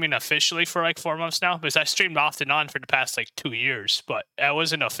streaming officially for like 4 months now because I streamed off and on for the past like 2 years, but I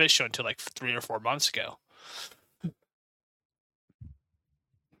wasn't official until like 3 or 4 months ago.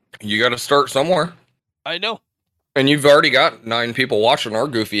 You got to start somewhere, I know. and you've already got 9 people watching our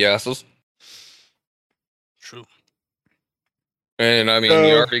goofy asses. True. And I mean, So-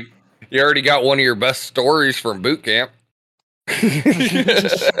 you already got one of your best stories from boot camp.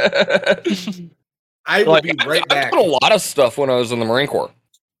 I will Like, be right I've back. done a lot of stuff when I was in the Marine Corps.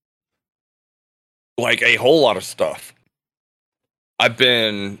 Like a whole lot of stuff. I've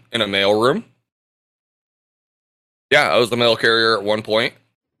been in a mailroom. Yeah, I was a mail carrier at one point.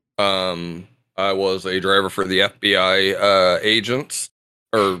 I was a driver for the FBI agents,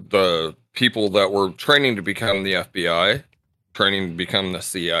 or the people that were training to become the FBI, training to become the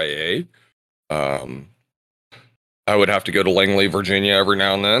CIA. I would have to go to Langley, Virginia every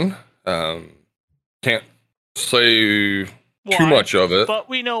now and then. Can't say too Why? much of it. But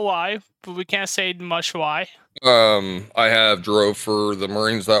we know why. But we can't say much why. I have drove for the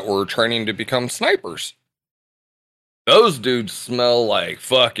Marines that were training to become snipers. Those dudes smell like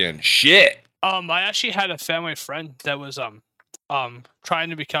fucking shit. I actually had a family friend that was trying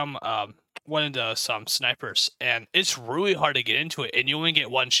to become one of the snipers, and it's really hard to get into it, and you only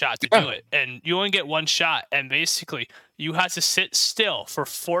get one shot to do it, and you only get one shot, and basically you have to sit still for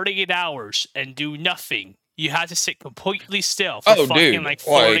 48 hours and do nothing. You have to sit completely still for fucking like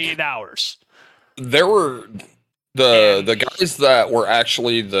 48 hours. There were the guys that were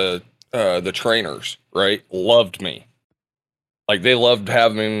actually the trainers, right? Loved me. Like, they loved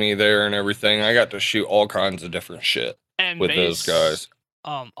having me there and everything. I got to shoot all kinds of different shit And with those guys.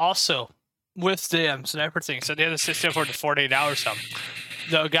 Also, with the sniper thing, so they had to sit still for the 48 hours.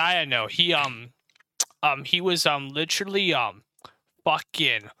 The guy I know, he was literally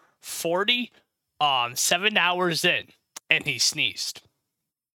fucking 7 hours in, and he sneezed.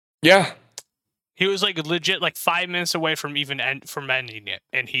 Yeah. He was like legit like 5 minutes away from from ending it,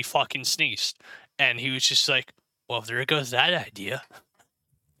 and he fucking sneezed, and he was just like, "Well, there goes that idea.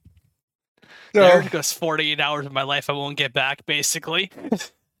 There goes 48 hours of my life I won't get back." Basically,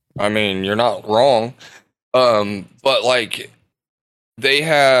 I mean, you're not wrong. But like, they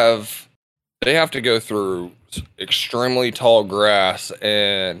have to go through extremely tall grass,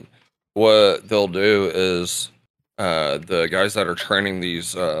 and what they'll do is the guys that are training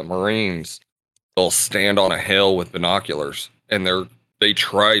these Marines, they'll stand on a hill with binoculars, and they're they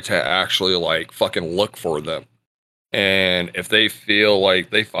try to actually like fucking look for them. And if they feel like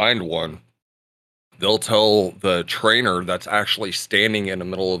they find one, they'll tell the trainer that's actually standing in the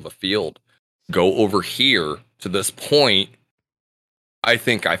middle of a field, go over here to this point. I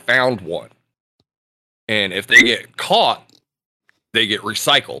think I found one. And if they get caught, they get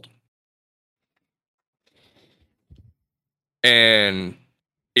recycled. And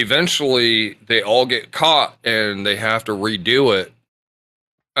eventually they all get caught and they have to redo it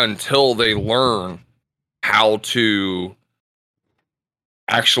until they learn how to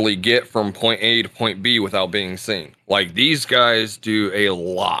actually get from point A to point B without being seen. Like, these guys do a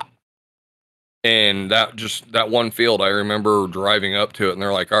lot. And that one field, I remember driving up to it and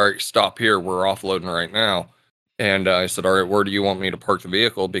they're like, all right, stop here. We're offloading right now. And I said, all right, where do you want me to park the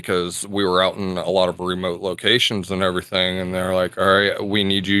vehicle? Because we were out in a lot of remote locations and everything. And they're like, all right, we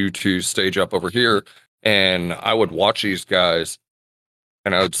need you to stage up over here. And I would watch these guys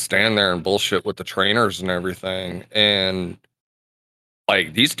and I would stand there and bullshit with the trainers and everything. And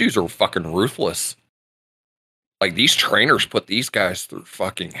like, these dudes are fucking ruthless. Like, these trainers put these guys through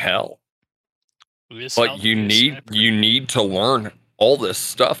fucking hell. But you need to learn all this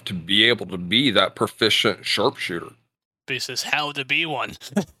stuff to be able to be that proficient sharpshooter. This is how to be one.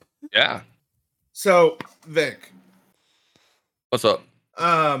 Yeah. So, Vic. What's up?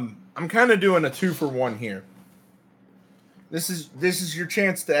 I'm kind of doing a 2-for-1 here. This is your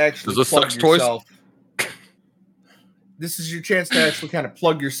chance to actually Is this plug sex toys? yourself. This is your chance to actually kind of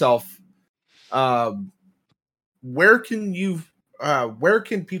plug yourself. Where can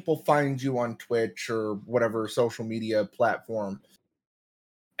people find you on Twitch or whatever social media platform?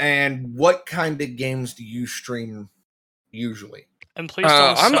 And what kind of games do you stream usually? And please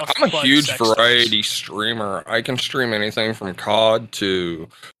don't I'm a huge sex variety toys. streamer. I can stream anything from COD to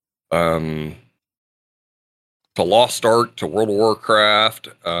Lost Ark to World of Warcraft,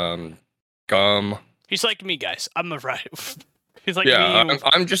 Gum. He's like me, guys. I'm a right. He's like Yeah, me.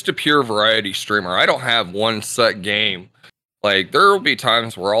 I'm just a pure variety streamer. I don't have one set game. Like, there will be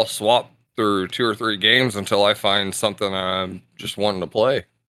times where I'll swap through 2 or 3 games until I find something I'm just wanting to play.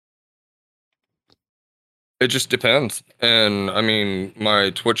 It just depends. And I mean,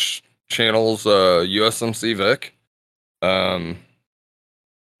 my Twitch channel's Usmcvik. I'm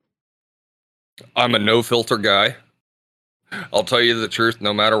a no filter guy. I'll tell you the truth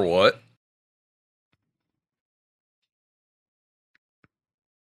no matter what.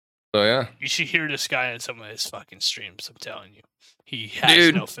 So yeah. You should hear this guy on some of his fucking streams. I'm telling you, he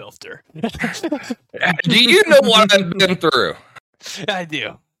has no filter. Do you know what I've been through? I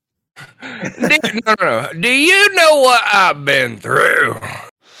do. No. Do you know what I've been through?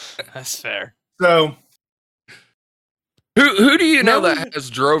 That's fair. So, who do you know that has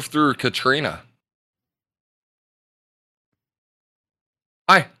drove through Katrina?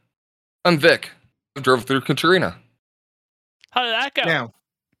 Hi, I'm Vic. I drove through Katrina. How did that go? now,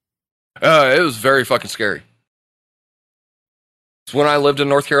 It was very fucking scary. It's when I lived in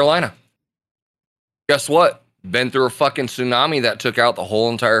North Carolina. Guess what? Been through a fucking tsunami that took out the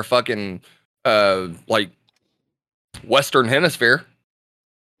whole entire fucking like Western Hemisphere.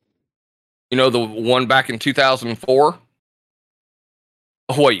 You know, the one back in 2004?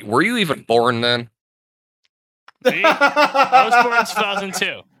 Oh, wait, were you even born then? Me? I was born in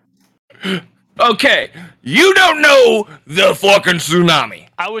 2002. Okay, you don't know the fucking tsunami.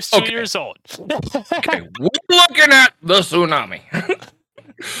 I was 2 years old. Okay, we're looking at the tsunami.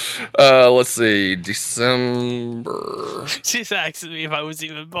 Let's see, December. She's asking me if I was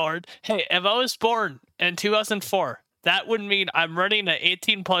even born. Hey, if I was born in 2004, that would mean I'm running an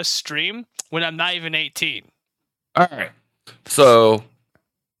 18 plus stream when I'm not even 18. All right. So,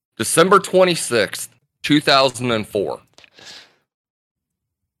 December 26th, 2004.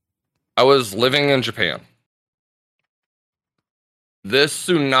 I was living in Japan. This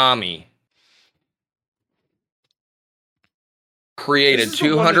tsunami created This is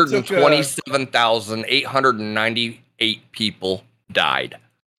the one that took, 227,898 people died.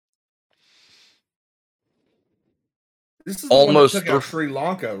 this is the Almost one that took out Sri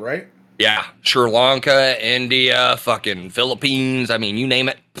Lanka, right? Yeah, Sri Lanka, India, fucking Philippines. I mean, you name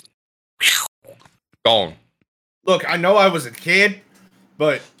it. Gone. Look, I know I was a kid,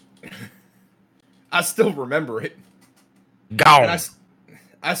 but I still remember it. Gone. And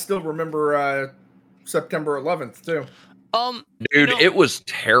I still remember September 11th too. Dude, it was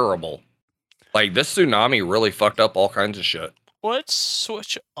terrible. Like, this tsunami really fucked up all kinds of shit. Let's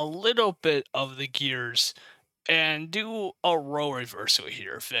switch a little bit of the gears and do a role reversal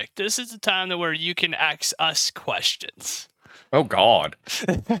here, Vic. This is the time where you can ask us questions. Oh, God.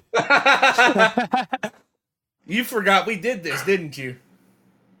 You forgot we did this, didn't you?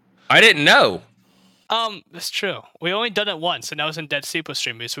 I didn't know. That's true. We only done it once, and that was in Dead Sleeper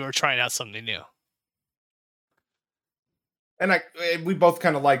stream because we were trying out something new. And we both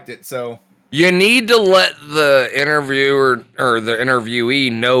kind of liked it, so You need to let the interviewer or the interviewee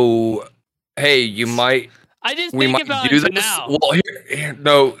know, hey, you might. I didn't We think might about do it this. now. Well,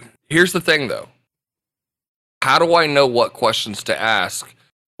 no. Here's the thing, though. How do I know what questions to ask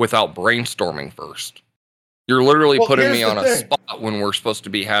without brainstorming first? You're literally Well, putting here's me the on a thing. spot when we're supposed to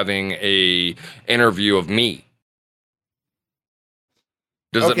be having a interview of me.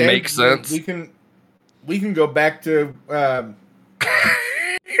 Does it make sense? We can go back to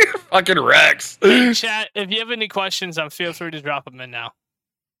Fucking Rex. Hey, chat, if you have any questions, feel free to drop them in now.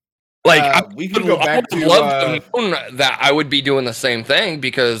 Like, I we can go back would to love to know that I would be doing the same thing,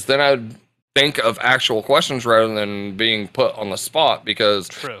 because then I'd think of actual questions rather than being put on the spot, because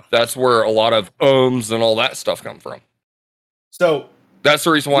True. that's where a lot of ums and all that stuff come from. So that's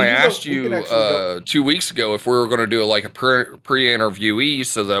the reason why I we can asked we can you actually go- 2 weeks ago if we were going to do like a pre-interviewee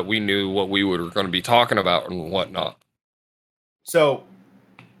so that we knew what we were going to be talking about and whatnot. So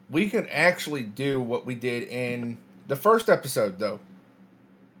we can actually do what we did in the first episode, though.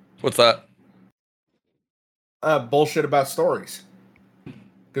 What's that? Bullshit about stories.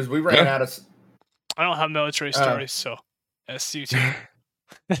 Because we ran out of. I don't have military stories, so that's you too.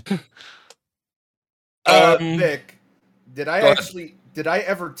 Vic, did I go ahead. did I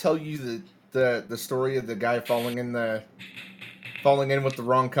ever tell you the story of the guy falling in with the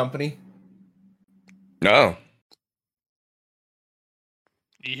wrong company? No.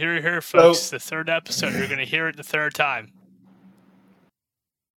 You hear it here, folks. The third episode, you're going to hear it the third time.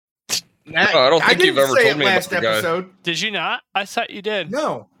 I don't think you've didn't ever say told it me about last the guy. edid Did you not? I thought you did.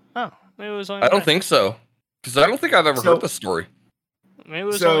 No. Oh, maybe it was only. I don't Brent. think so, because I don't think I've ever heard the story. Maybe it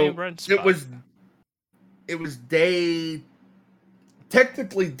was only Brent's spot. It was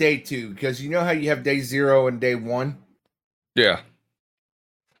technically day 2, because you know how you have day 0 and day 1. Yeah.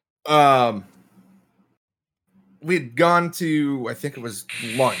 We'd gone to, I think it was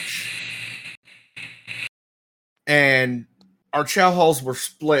lunch, and our chow halls were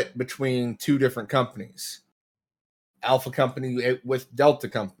split between 2 different companies. Alpha Company with Delta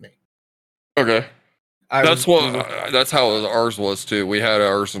Company. Okay. That's how ours was too. We had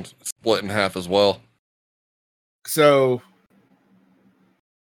ours split in half as well. So,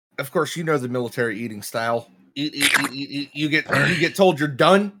 of course, you know the military eating style. Eat. You get told you're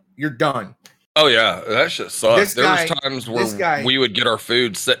done. You're done. Oh yeah, that shit sucks. There was times where we would get our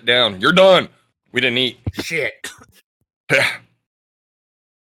food, sit down. You're done. We didn't eat. Shit.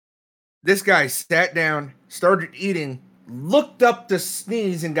 This guy sat down, started eating, looked up to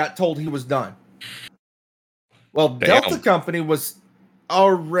sneeze, and got told he was done. Well, Delta Company was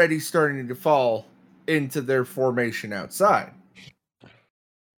already starting to fall into their formation outside.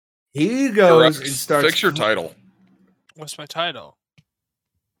 He goes and starts. Fix your title. What's my title?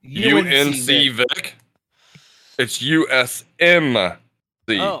 Usmcvik. It's USMC.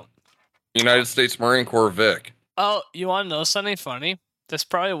 Oh. United States Marine Corps Vic. Oh, you want to know something funny? That's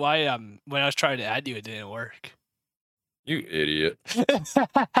probably why when I was trying to add you, it didn't work. You idiot.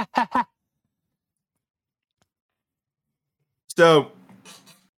 So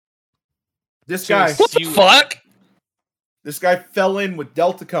this guy, what the fuck? This guy fell in with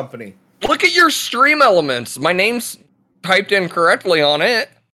Delta Company. Look at your stream elements. My name's typed in correctly on it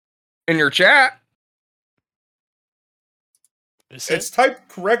in your chat. It's typed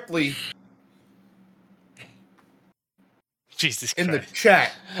correctly. Jesus in Christ. the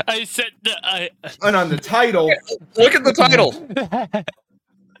chat. I said and on the title. Look at the title. Do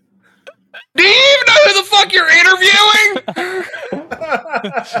you even know who the fuck you're interviewing?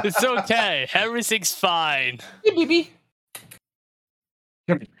 It's okay. Everything's fine. Hey, baby.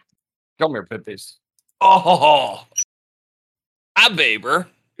 Come here, Pippies. Oh, hi, baber.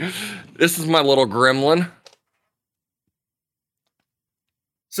 This is my little gremlin.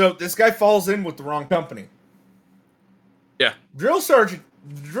 So this guy falls in with the wrong company. Yeah. Drill sergeant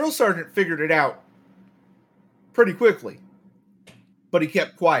figured it out pretty quickly, but he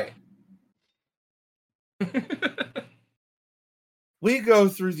kept quiet. We go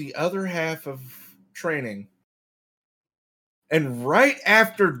through the other half of training, and right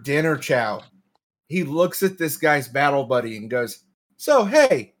after dinner chow, he looks at this guy's battle buddy and goes, "So,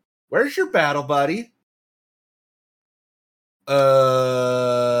 hey, where's your battle buddy?"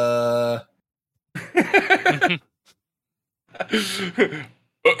 Uh-oh.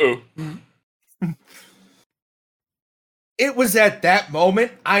 It was at that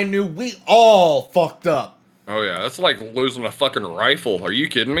moment I knew we all fucked up. Oh yeah, that's like losing a fucking rifle. Are you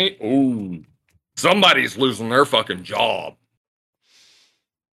kidding me? Ooh. Somebody's losing their fucking job.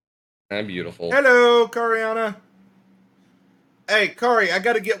 Beautiful. Hello, Cariana. Hey, Kari, I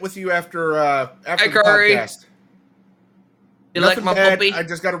got to get with you after Hey, the Kari. podcast. You Nothing like my bad. puppy? I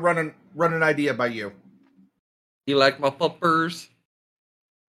just got to run an idea by you. You like my puppers?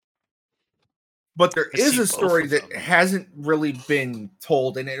 But there I is see a story both of that them. hasn't really been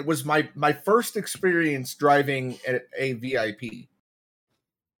told, and it was my first experience driving a VIP.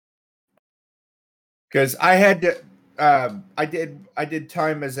 Because I had to, I did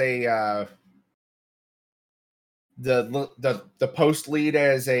time as a the post lead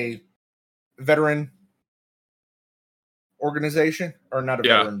as a veteran organization, or not a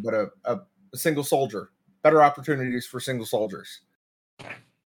Yeah. veteran, but a single soldier. Better opportunities for single soldiers.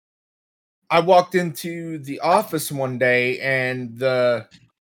 I walked into the office one day, and the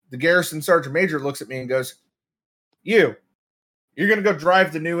garrison sergeant major looks at me and goes, "You're gonna go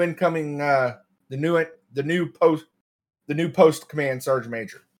drive the new incoming the new post command sergeant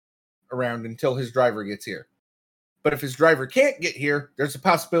major around until his driver gets here. But if his driver can't get here, there's a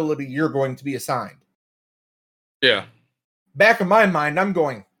possibility you're going to be assigned." Yeah. Back in my mind, I'm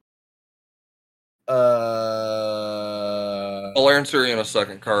going, I'll answer you in a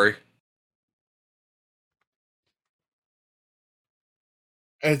second, Kari.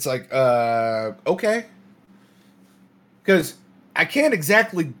 it's like, okay. Because I can't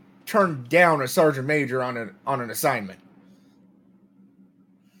exactly turn down a sergeant major on an assignment.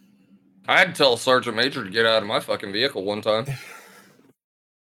 I had to tell a sergeant major to get out of my fucking vehicle one time.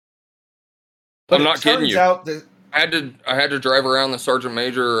 But I'm it not kidding turns you. out that I had to drive around the sergeant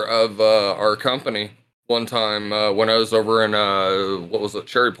major of our company one time when I was over in what was it,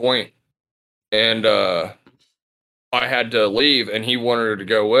 Cherry Point, and I had to leave, and he wanted to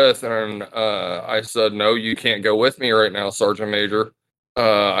go with, and I said, "No, you can't go with me right now, Sergeant Major.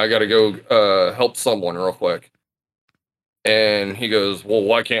 I got to go help someone real quick." And he goes, "Well,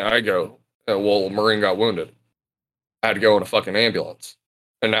 why can't I go?" Well, a Marine got wounded. I had to go in a fucking ambulance,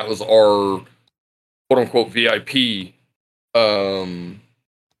 and that was our quote unquote VIP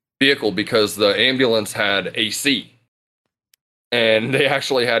vehicle because the ambulance had AC, and they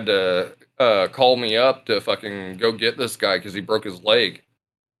actually had to call me up to fucking go get this guy because he broke his leg,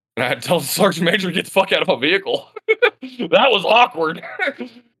 and I had to tell the sergeant major to get the fuck out of my vehicle. That was awkward.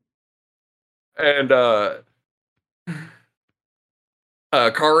 And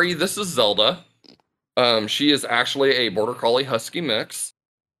Kari, this is Zelda. She is actually a border collie husky mix.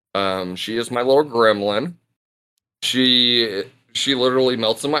 She is my little gremlin. She literally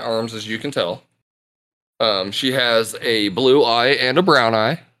melts in my arms, as you can tell. She has a blue eye and a brown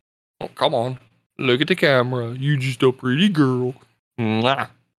eye. Oh, come on. Look at the camera. You just a pretty girl. Mwah.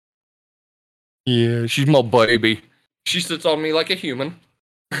 Yeah, she's my baby. She sits on me like a human.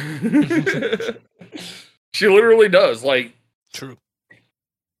 She literally does. Like, True.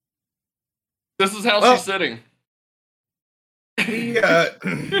 this is how Well- she's sitting.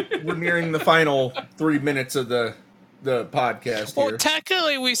 we're nearing the final 3 minutes of the podcast Well, here.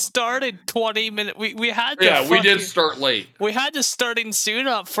 technically, we started 20 minutes. We had to Yeah, we did fucking- start late. We had to starting soon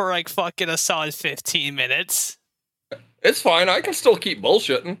up for like fucking a solid 15 minutes. It's fine. I can still keep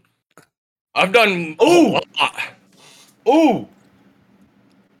bullshitting. I've done Ooh! a lot. Ooh!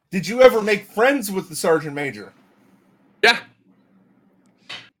 Did you ever make friends with the sergeant major? Yeah.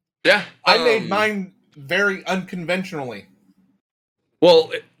 Yeah. I made mine very unconventionally.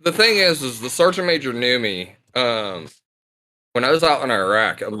 Well, the thing is the sergeant major knew me. When I was out in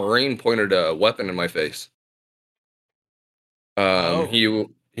Iraq, a Marine pointed a weapon in my face. Oh.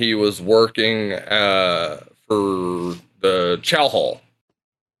 He was working for the chow hall,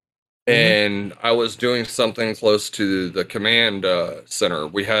 and I was doing something close to the command center.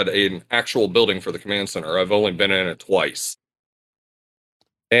 We had an actual building for the command center. I've only been in it twice,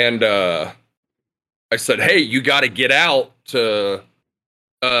 and I said, "Hey, you got to get out to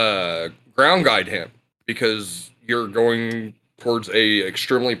ground guide him because you're going towards a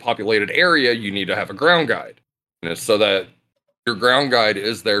extremely populated area. You need to have a ground guide, and it's so that your ground guide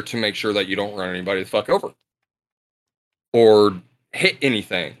is there to make sure that you don't run anybody the fuck over or hit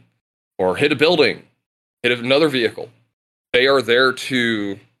anything or hit a building, hit another vehicle. They are there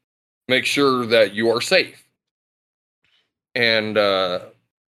to make sure that you are safe." And I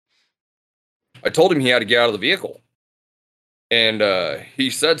told him he had to get out of the vehicle. And he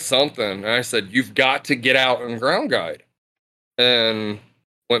said something, and I said, "You've got to get out and ground guide." And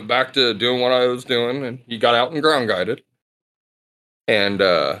went back to doing what I was doing, and he got out and ground guided. And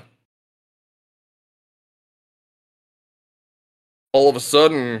all of a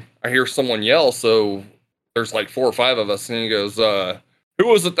sudden, I hear someone yell, so there's like 4 or 5 of us, and he goes, "Who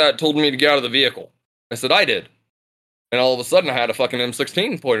was it that told me to get out of the vehicle?" I said, "I did." And all of a sudden, I had a fucking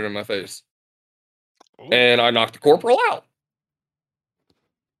M16 pointed in my face. And I knocked the corporal out.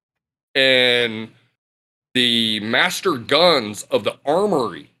 And the master guns of the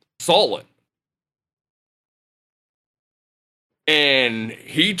armory saw it. And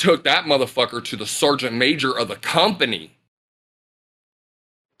he took that motherfucker to the sergeant major of the company.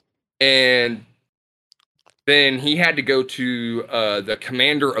 And then he had to go to the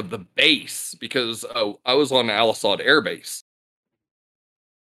commander of the base because I was on Al Assad Air Base.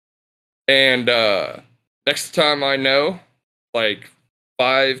 And next time I know, like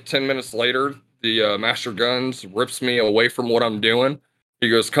 5-10 minutes later, the master guns rips me away from what I'm doing. He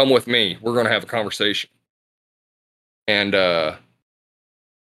goes, "Come with me. We're going to have a conversation." And I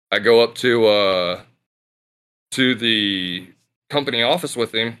go up to the company office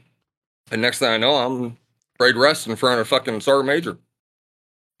with him. And next thing I know, I'm laid rest in front of fucking sergeant major.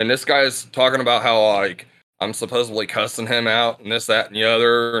 And this guy's talking about how, like, I'm supposedly cussing him out and this, that, and the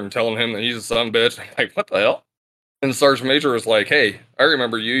other, and telling him that he's a son of a bitch. I'm like, what the hell? And the sergeant major was like, "Hey, I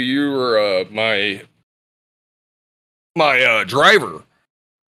remember you. You were my driver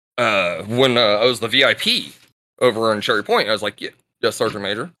when I was the VIP over in Cherry Point." I was like, "Yeah, yes, Sergeant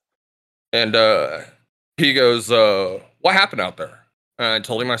Major." And he goes, "What happened out there?" And I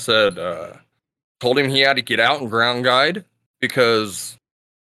told him, told him he had to get out and ground guide because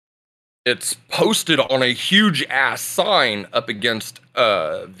it's posted on a huge ass sign up against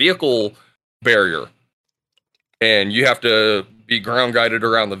a vehicle barrier. And you have to be ground guided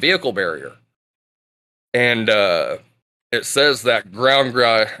around the vehicle barrier. And it says that ground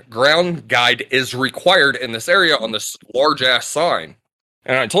guide is required in this area on this large ass sign.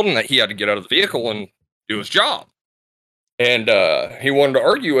 And I told him that he had to get out of the vehicle and do his job. And he wanted to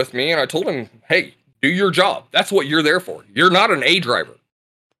argue with me, and I told him, "Hey, do your job. That's what you're there for. You're not an A driver.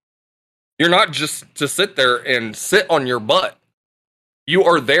 You're not just to sit there and sit on your butt. You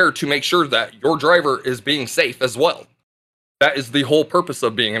are there to make sure that your driver is being safe as well. That is the whole purpose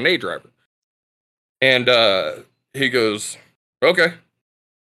of being an A driver." And he goes, "Okay."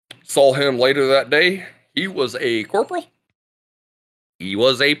 Saw him later that day. He was a corporal. He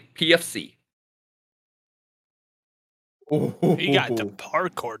was a PFC. He got the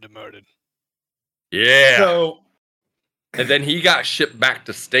hardcore demoted. Yeah. So, And then he got shipped back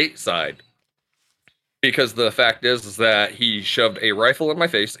to stateside because the fact is that he shoved a rifle in my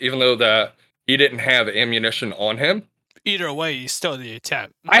face, even though that he didn't have ammunition on him. Either way, he's still the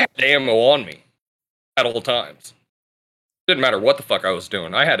attempt. I had ammo on me at all times. Didn't matter what the fuck I was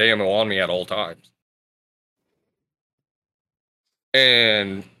doing. I had ammo on me at all times.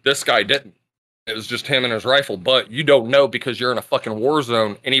 And this guy didn't. It was just him and his rifle. But you don't know because you're in a fucking war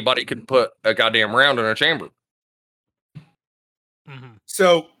zone. Anybody could put a goddamn round in a chamber. Mm-hmm.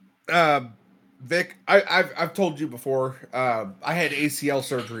 So, Vic, I've told you before. I had ACL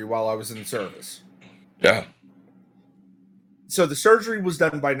surgery while I was in service. Yeah. So the surgery was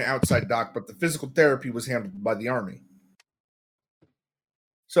done by an outside doc, but the physical therapy was handled by the Army.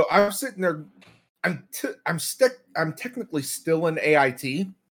 So I'm sitting there. I'm technically still in AIT,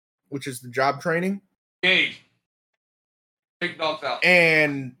 which is the job training. Hey, take dogs out.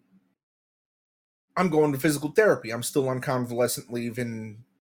 And I'm going to physical therapy. I'm still on convalescent leave and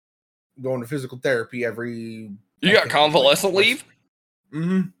going to physical therapy every... You got convalescent leave?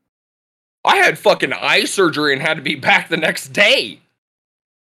 Mm-hmm. I had fucking eye surgery and had to be back the next day.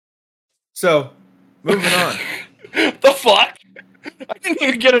 So, moving on. The fuck? I didn't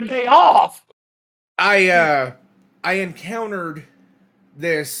even get a day off. I encountered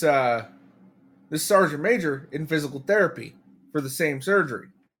this sergeant major in physical therapy for the same surgery.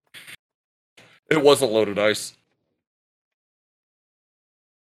 It wasn't loaded ice.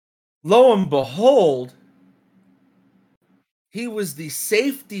 Lo and behold, he was the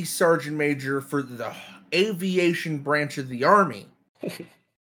safety sergeant major for the aviation branch of the Army.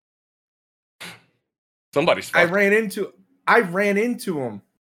 Somebody's fucked. I ran into him.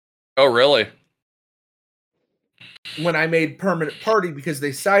 Oh, really? When I made permanent party because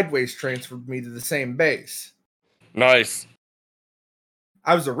they sideways transferred me to the same base. Nice.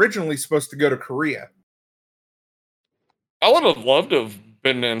 I was originally supposed to go to Korea. I would have loved to have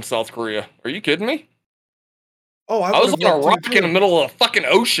been in South Korea. Are you kidding me? Oh, I was on a rock in the middle of the fucking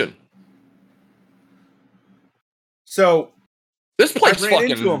ocean. So this place I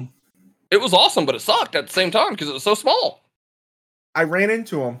ran into him. It was awesome, but it sucked at the same time because it was so small. I ran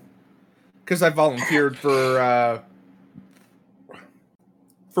into him because I volunteered for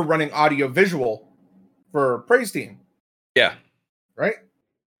running audio visual for Praise Team. Yeah. Right?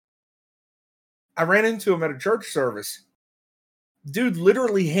 I ran into him at a church service. Dude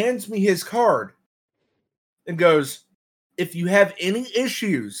literally hands me his card and goes, If you have any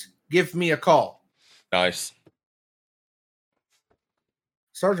issues, give me a call. Nice.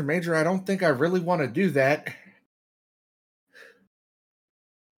 Sergeant Major, I don't think I really want to do that.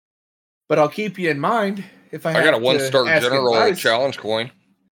 But I'll keep you in mind if I I got a have 1-star to ask general advice. challenge coin.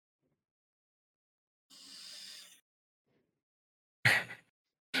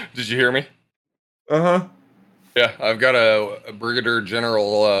 Did you hear me? Uh-huh. Yeah, I've got a brigadier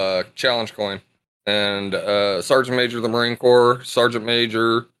general challenge coin, and sergeant major of the Marine Corps, sergeant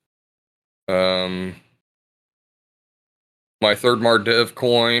major, my 3rd Mardiv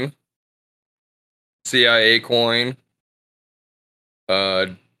coin, CIA coin.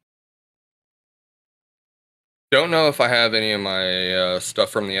 Don't know if I have any of my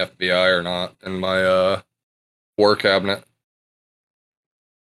stuff from the FBI or not in my war cabinet.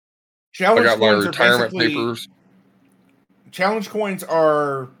 Challenge I got my coins retirement are basically papers. challenge coins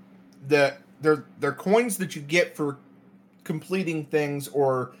are they're coins that you get for completing things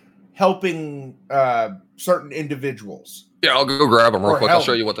or helping certain individuals. Yeah, I'll go grab them real Or quick. I'll hell.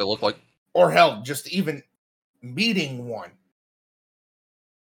 show you what they look like. Or hell, just even meeting one.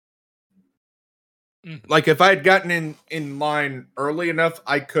 Like if I had gotten in line early enough,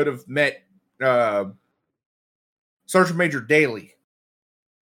 I could have met Sergeant Major Daly.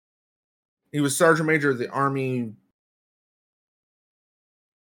 He was Sergeant Major of the Army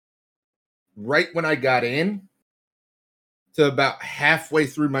right when I got in to about halfway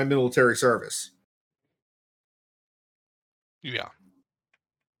through my military service. Yeah.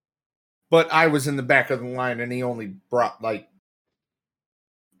 But I was in the back of the line and he only brought like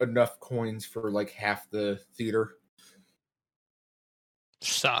enough coins for like half the theater.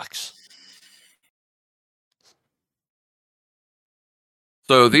 Sucks.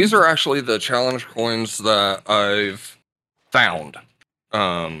 So these are actually the challenge coins that I've found.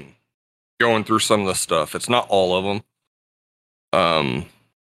 Going through some of the stuff. It's not all of them.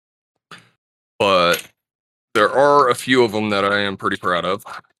 But there are a few of them that I am pretty proud of.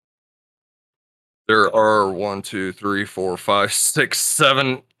 There are 1, 2, 3, 4, 5, 6,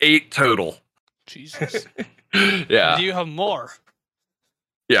 7, 8 total. Jesus. Yeah. Do you have more?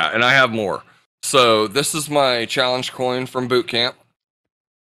 Yeah, and I have more. So this is my challenge coin from boot camp.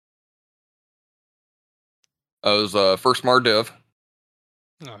 I was 1st Mardiv.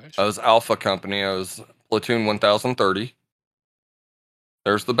 Nice. I was Alpha Company. I was Platoon 1030.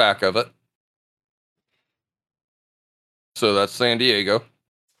 There's the back of it. So that's San Diego.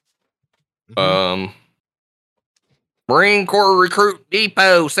 Marine Corps Recruit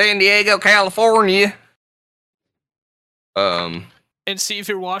Depot, San Diego, California. And see, if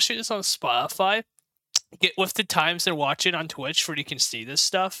you're watching this on Spotify, get with the times they're watching on Twitch where you can see this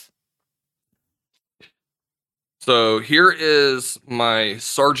stuff. So here is my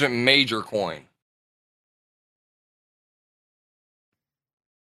Sergeant Major coin.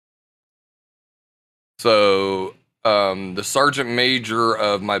 So the Sergeant Major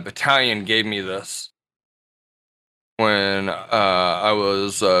of my battalion gave me this when I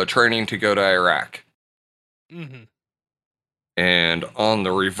was training to go to Iraq. Mm-hmm. And on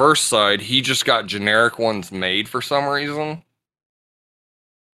the reverse side, he just got generic ones made for some reason.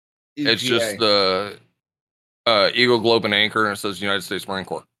 It's just the Eagle, Globe, and Anchor, and it says United States Marine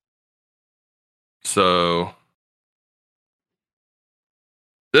Corps. So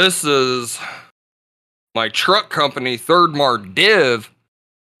this is my truck company, 3rd Mardiv,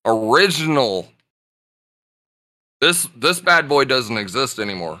 original. This bad boy doesn't exist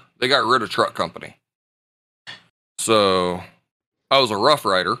anymore. They got rid of truck company. So I was a Rough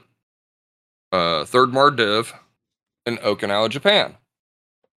Rider, 3rd Mardiv in Okinawa, Japan.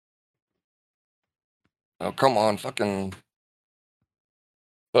 Oh, come on, fucking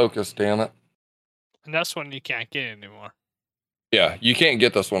focus, damn it. And that's one you can't get anymore. Yeah, you can't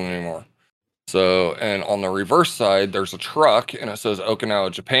get this one anymore. So, and on the reverse side, there's a truck, and it says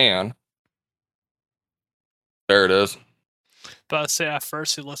Okinawa, Japan. There it is. But I'd say at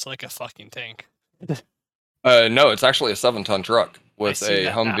first it looks like a fucking tank. No, it's actually a 7-ton truck I with see a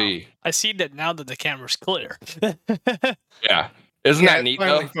that Humvee. now. I see that now that the camera's clear. Yeah. Isn't that neat,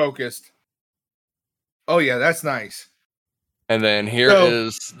 finally though? focused. Oh, yeah, that's nice. And then here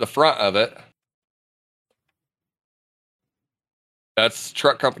is the front of it. That's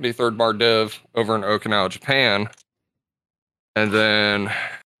Truck Company 3rd Mardiv over in Okinawa, Japan. And then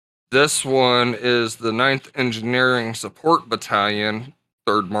this one is the 9th Engineering Support Battalion,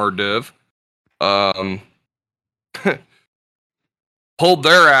 3rd Mardiv. Pulled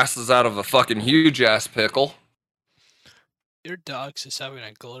their asses out of a fucking huge ass pickle. Your dog's just having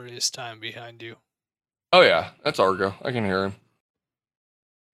a glorious time behind you. Oh yeah, that's Argo. I can hear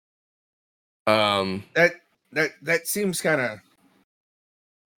him. That seems kind of.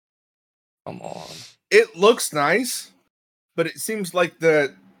 Come on. It looks nice, but it seems like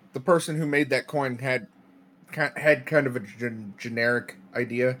the person who made that coin had kind of a generic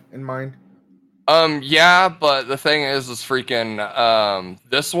idea in mind. Yeah, but the thing is freaking,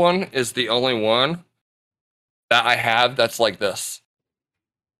 this one is the only one that I have that's like this.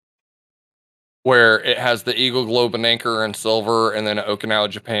 Where it has the eagle, globe, and anchor in silver, and then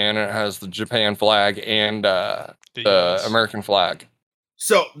Okinawa, Japan, and it has the Japan flag and the US. American flag.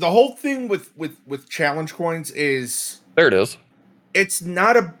 So the whole thing with challenge coins is There it is. it's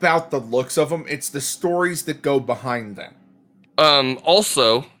not about the looks of them; it's the stories that go behind them.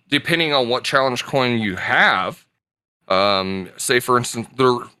 Also, depending on what challenge coin you have, say for instance,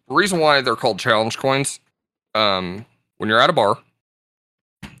 the reason why they're called challenge coins, when you're at a bar,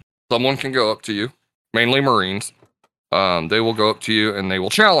 someone can go up to you, mainly Marines. They will go up to you and they will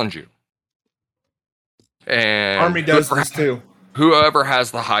challenge you. And Army does this too. Whoever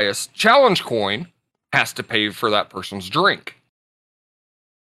has the highest challenge coin has to pay for that person's drink.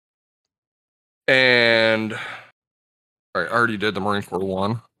 And all right, I already did the Marine Corps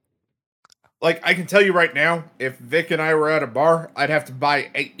one. Like, I can tell you right now, if Vic and I were at a bar, I'd have to buy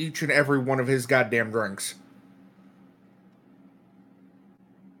each and every one of his goddamn drinks.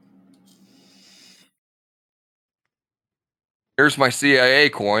 Here's my CIA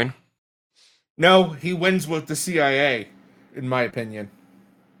coin. No, he wins with the CIA, in my opinion.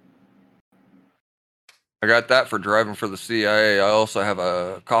 I got that for driving for the CIA. I also have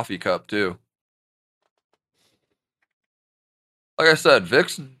a coffee cup too. Like I said,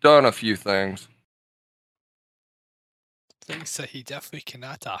 Vic's done a few things. Things that he definitely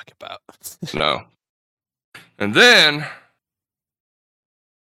cannot talk about. No. And then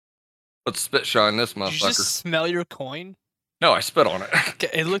let's spit shine this Did you motherfucker. just smell your coin? No, I spit on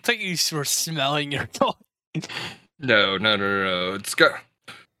it. It looked like you were smelling your coin. No. It's got.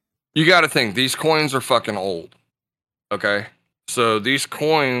 You got to think these coins are fucking old. Okay, so these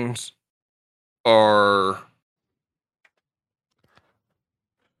coins are.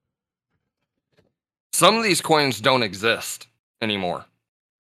 Some of these coins don't exist anymore.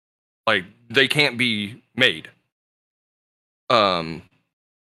 Like they can't be made.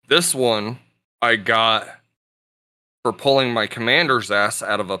 This one I got for pulling my commander's ass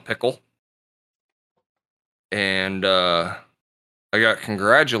out of a pickle. And I got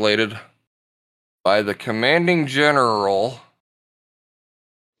congratulated by the commanding general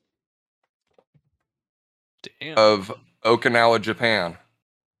Damn. of Okinawa, Japan.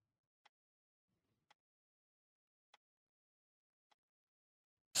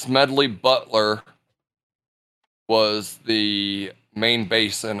 Smedley Butler was the main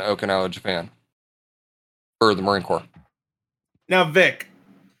base in Okinawa, Japan. For the Marine Corps. Now, Vic,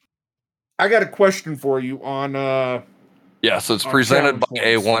 I got a question for you on Yeah, so it's on presented by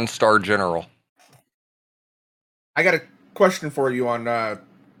challenge a points. 1-star general. I got a question for you on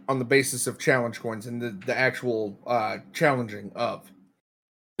the basis of challenge coins and the actual challenging of.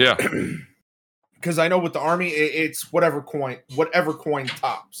 Yeah. Because I know with the Army, it's whatever coin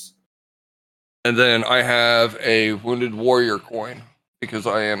tops. And then I have a Wounded Warrior coin because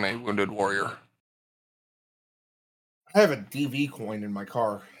I am a Wounded Warrior. I have a DV coin in my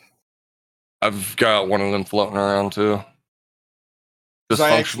car. I've got one of them floating around too. 'Cause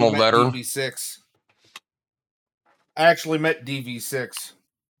I actually Dysfunctional met veteran. DV6. I actually met DV6.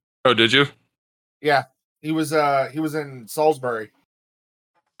 Oh, did you? Yeah, he was in Salisbury.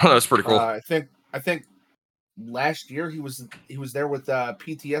 That's pretty cool. I think last year he was there with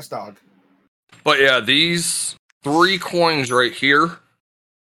PTS Dog. But yeah, these 3 coins right here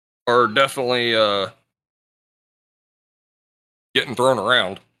are definitely getting thrown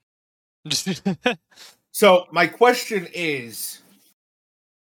around. So my question is,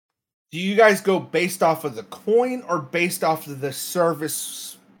 do you guys go based off of the coin or based off of the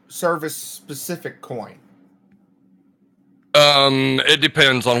service specific coin? It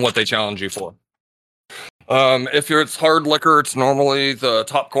depends on what they challenge you for. If it's hard liquor, it's normally the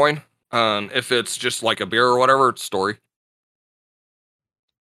top coin. If it's just like a beer or whatever, it's story.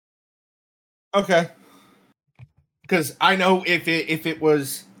 Okay. Because I know if it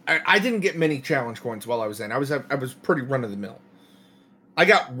was, I didn't get many challenge coins while I was in. I was pretty run of the mill. I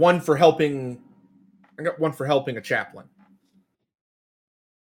got one for helping. I got one for helping a chaplain.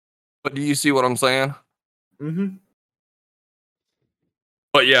 But do you see what I'm saying? Mm-hmm.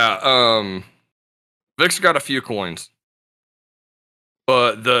 But yeah, Vic's got a few coins.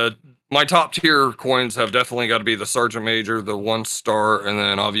 But my top tier coins have definitely got to be the Sergeant Major, the 1-star, and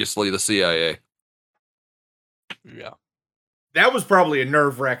then obviously the CIA. Yeah. That was probably a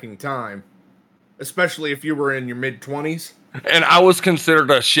nerve-wracking time. especially if you were in your mid-20s. And I was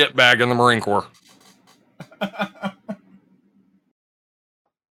considered a shitbag in the Marine Corps. Of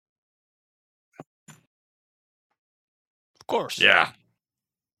course. Yeah.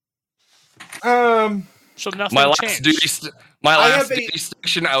 So nothing My last changed. duty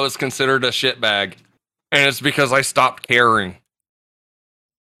station, I was considered a shitbag, and it's because I stopped caring.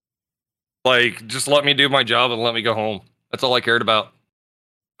 Like, just let me do my job and let me go home. That's all I cared about.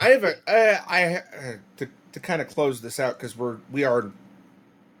 I have to kind of close this out because we are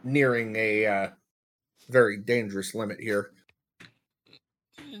nearing a very dangerous limit here.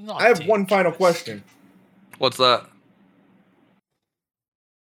 Not I have one final dangerous. question. What's that?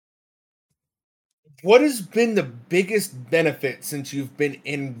 What has been the biggest benefit since you've been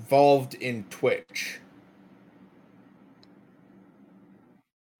involved in Twitch?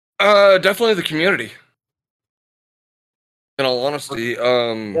 Definitely the community. In all honesty,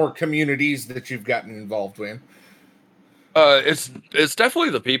 Or communities that you've gotten involved in? it's definitely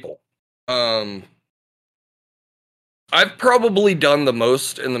the people. I've probably done the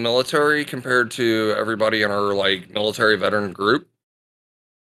most in the military compared to everybody in our like military veteran group.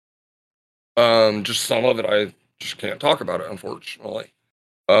 Just some of it I just can't talk about it, unfortunately.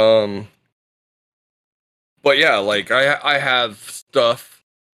 But yeah, like I have stuff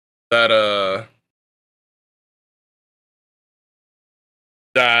that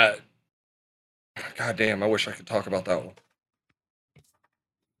that God damn, I wish I could talk about that one.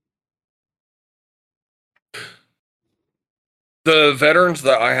 The veterans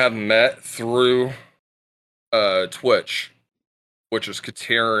that I have met through Twitch, which is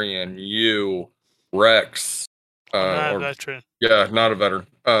Katarian, you, Rex, I'm not a or veteran. yeah, not a veteran.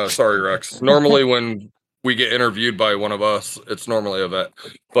 Sorry, Rex. Normally, when we get interviewed by one of us, it's normally a vet.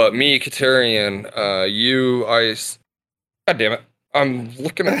 But me, Katarian, you, Ice. God damn it! I'm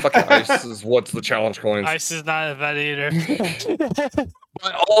looking at fucking Ice. Is what's the challenge coins? Ice is not a vet either.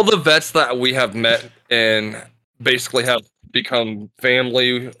 But all the vets that we have met and basically have become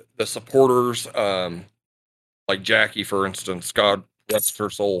family, the supporters, like Jackie, for instance, God rest her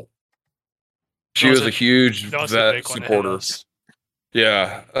soul. She was a huge That was the vet big one that hit supporter. us.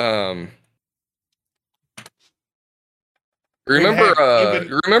 Yeah. Remember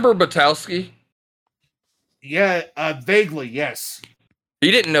remember Batowski? Yeah, vaguely, yes.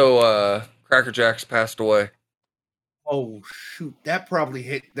 He didn't know Cracker Jacks passed away. Oh shoot, that probably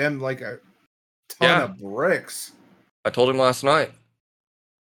hit them like a ton of bricks. I told him last night.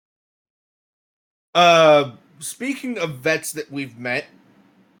 Speaking of vets that we've met,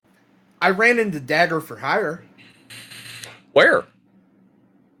 I ran into Dagger for Hire. Where?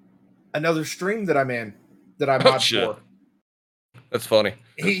 Another stream that I'm in, that I mod for. That's funny.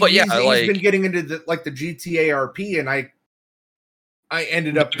 But yeah, he's been getting into the GTA RP, and I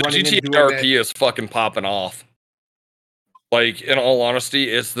ended up running into him. GTA RP is fucking popping off. Like, in all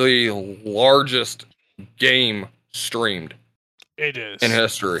honesty, it's the largest game streamed. It is. In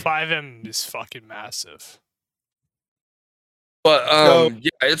history. 5M is fucking massive. But yeah,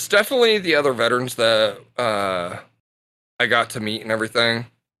 it's definitely the other veterans that I got to meet and everything.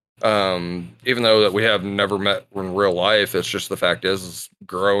 Even though that we have never met in real life, it's just the fact is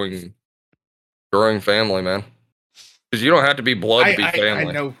growing family, man. Because you don't have to be blood to be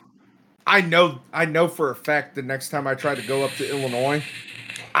family. I know for a fact the next time I try to go up to Illinois,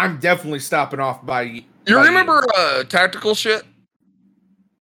 I'm definitely stopping off by you. You remember Tactical Shit?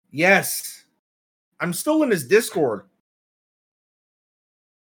 Yes. I'm still in his Discord.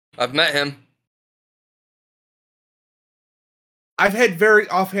 I've met him. I've had very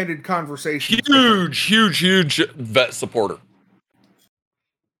offhanded conversations. Huge vet supporter.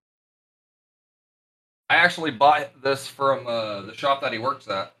 I actually bought this from the shop that he works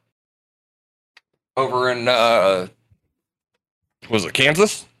at. Over in, was it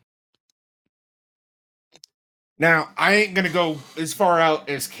Kansas? Now, I ain't going to go as far out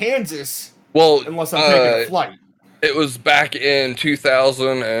as Kansas. Well, unless I'm taking a flight. It was back in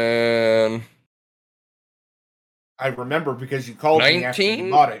 2000 and... I remember because you called me after you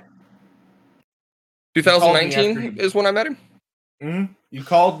bought it. 2019 is when I met him? Mm-hmm. You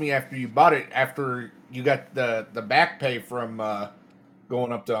called me after you bought it, after you got the back pay from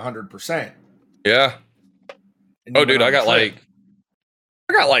going up to 100%. Yeah. Oh, dude, I got like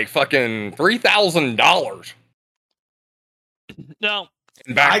fucking $3,000. No.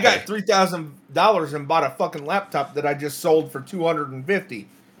 I got $3,000 and bought a fucking laptop that I just sold for $250.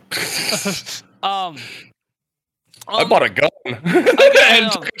 I bought a gun.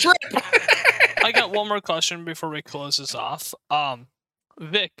 I got one more question before we close this off.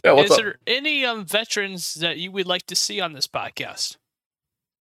 Vic, yeah, is there any veterans that you would like to see on this podcast?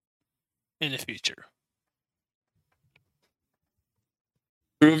 in the future.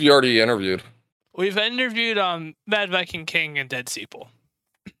 Who have you already interviewed? We've interviewed Mad Viking King and Dead Seeple.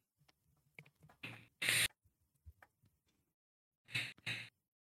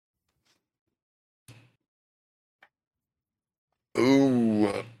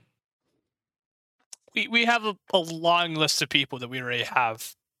 Ooh. We have a long list of people that we already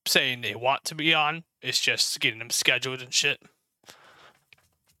have saying they want to be on. It's just getting them scheduled and shit.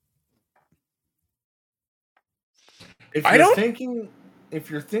 If I you're don't- thinking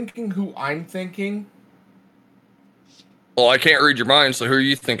who I'm thinking, Well, I can't read your mind, so who are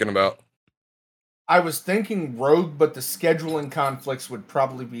you thinking about? I was thinking Rogue, but the scheduling conflicts would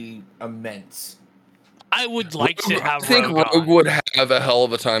probably be immense. I would like to have I think Rogue Rogue on. would have a hell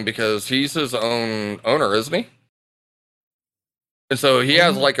of a time because he's his own owner, isn't he? And so he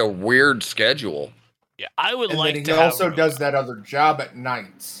has like a weird schedule. Yeah, I would And like then to he have also Rogue does on. that other job at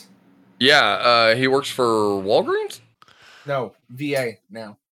nights. Yeah, he works for Walgreens? No, VA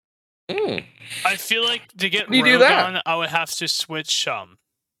now. Hmm. I feel like to get How do you do Rogue that? on, I would have to switch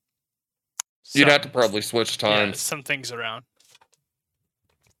You'd have to probably switch yeah, times. some things around.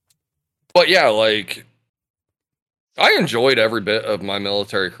 But yeah, like, I enjoyed every bit of my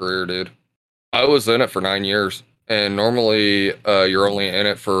military career, dude. I was in it for 9 years, and normally you're only in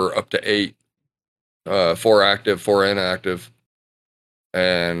it for up to 8. 4 active, 4 inactive.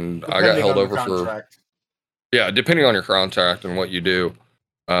 And I got Depending held on the over for... contract. Yeah, depending on your contract and what you do.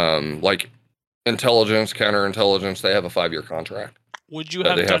 Like, intelligence, counterintelligence, they have a 5-year contract. Would you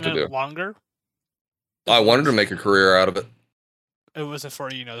That have they have done to it do. longer? I wanted to make a career out of it. It wasn't for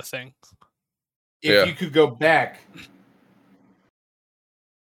the thing. If Yeah. you could go back,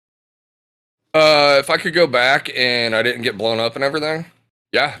 If I could go back and I didn't get blown up and everything,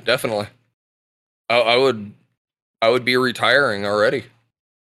 yeah, definitely. I would be retiring already.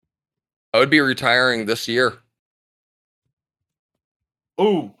 I would be retiring this year.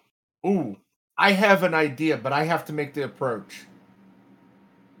 ooh, I have an idea, but I have to make the approach.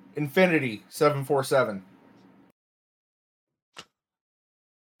 Infinity 747.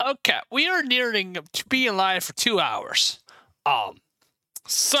 Okay, we are nearing to being live for 2 hours.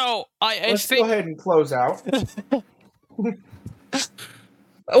 So I Let's think go ahead and close out.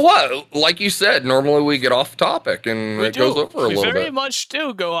 What? Like you said, normally we get off topic and we it goes over a we little very bit. much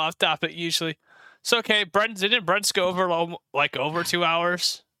do go off topic usually. So okay, didn't Brent's go over over 2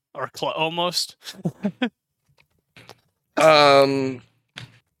 hours or almost?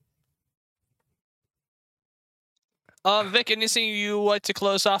 Vic, anything you like to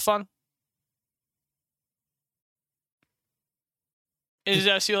close off on? Is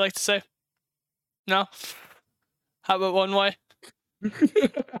that what you like to say? No? How about one way?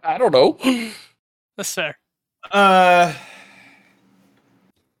 I don't know. That's fair.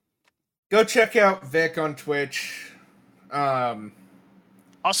 Go check out Vic on Twitch.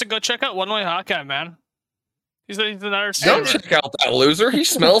 Also, go check out One Way Hawkeye, man. He's another Don't streamer. check out that loser. He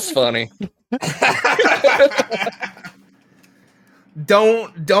smells funny.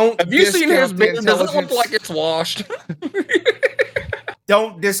 Don't Have you seen his discount the beard? Does it look intelligence. like it's washed?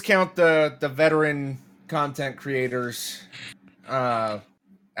 Don't discount the veteran content creators out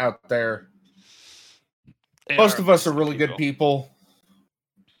there. Most of us are really good people.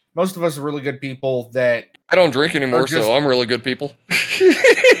 Most of us are really good people that I don't drink anymore, just- so I'm really good people.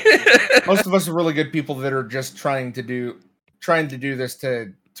 most of us are really good people that are just trying to do this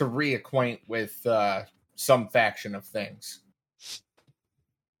to reacquaint with some faction of things.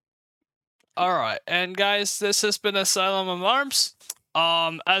 All right, and guys, this has been Asylum of Arms.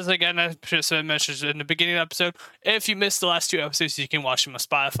 As again, I just mentioned in the beginning of the episode, if you missed the last 2 episodes, you can watch them on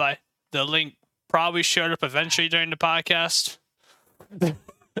Spotify. The link probably showed up eventually during the podcast.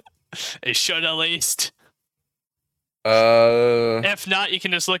 It should at least. If not, you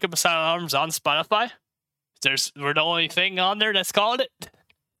can just look up Asylum of Arms on Spotify. We're the only thing on there that's called it.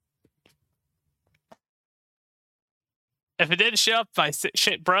 If it didn't show up, my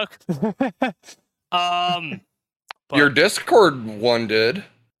shit broke. Your Discord one did.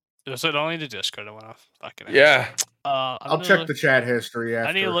 Was it only the Discord that went off? Fucking Yeah. I'll check the chat history after.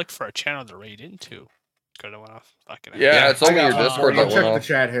 I need to look for a channel to raid into. Discord that went off. Fucking Yeah, it's only I your got Discord I'll that check went the off.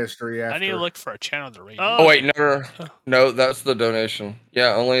 chat history after. I need to look for a channel to raid. Oh, wait, no, that's the donation.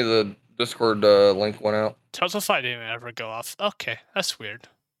 Yeah, only the Discord link went out. Totalify didn't ever go off. Okay, that's weird.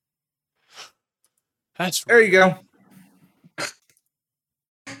 That's There weird. you go.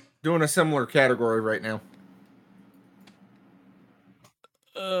 Doing a similar category right now.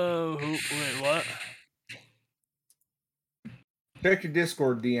 Wait, what? Check your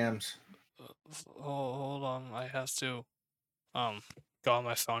Discord DMs. Oh, hold on. I have to. go on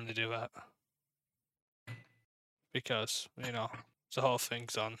my phone to do that. Because, the whole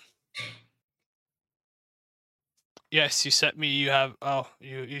thing's on. Yes, you sent me, you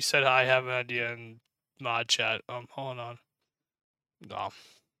said I have an idea in mod chat. Hold on. No.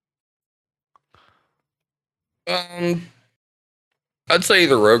 I'd say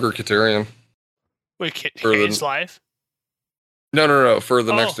either Rogue or Katerian. Wait, For the- Kay's live? No, for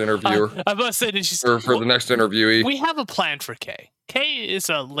the next interviewer. I must say, did you Or for the next interviewee. We have a plan for Kay. Kay is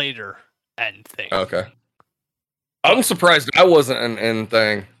a later end thing. Okay. I'm surprised that wasn't an end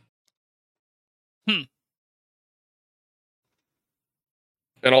thing. In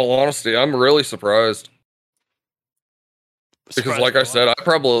all honesty, I'm really surprised. Because like I said, I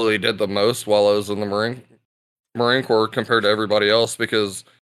probably did the most while I was in the Marine Corps compared to everybody else because,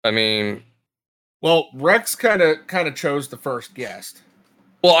 I mean... Well, Rex kind of chose the first guest.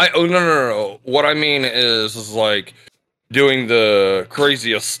 Well, no. What I mean is like doing the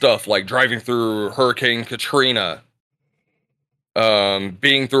craziest stuff, like driving through Hurricane Katrina,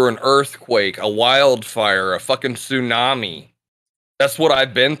 being through an earthquake, a wildfire, a fucking tsunami. That's what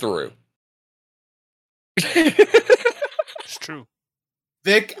I've been through. It's true.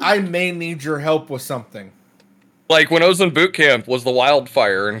 Vic, I may need your help with something. Like when I was in boot camp was the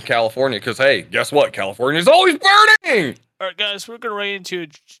wildfire in California, because hey, guess what? California's always burning! Alright guys, we're gonna raid into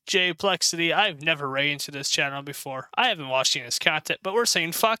J-Plexity. I've never raided into this channel before. I haven't watched any of this content, but we're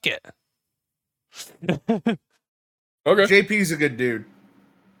saying fuck it. Okay. JP's a good dude.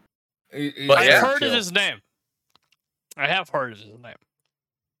 But I've yeah, heard of his name. I have heard of his name.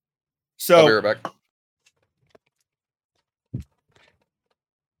 So I'll be right back.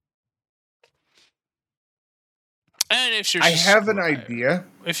 And if you're I have an idea.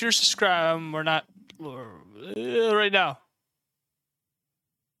 If you're subscribed, we're not right now.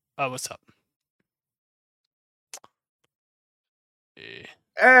 What's up?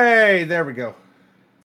 Hey, there we go.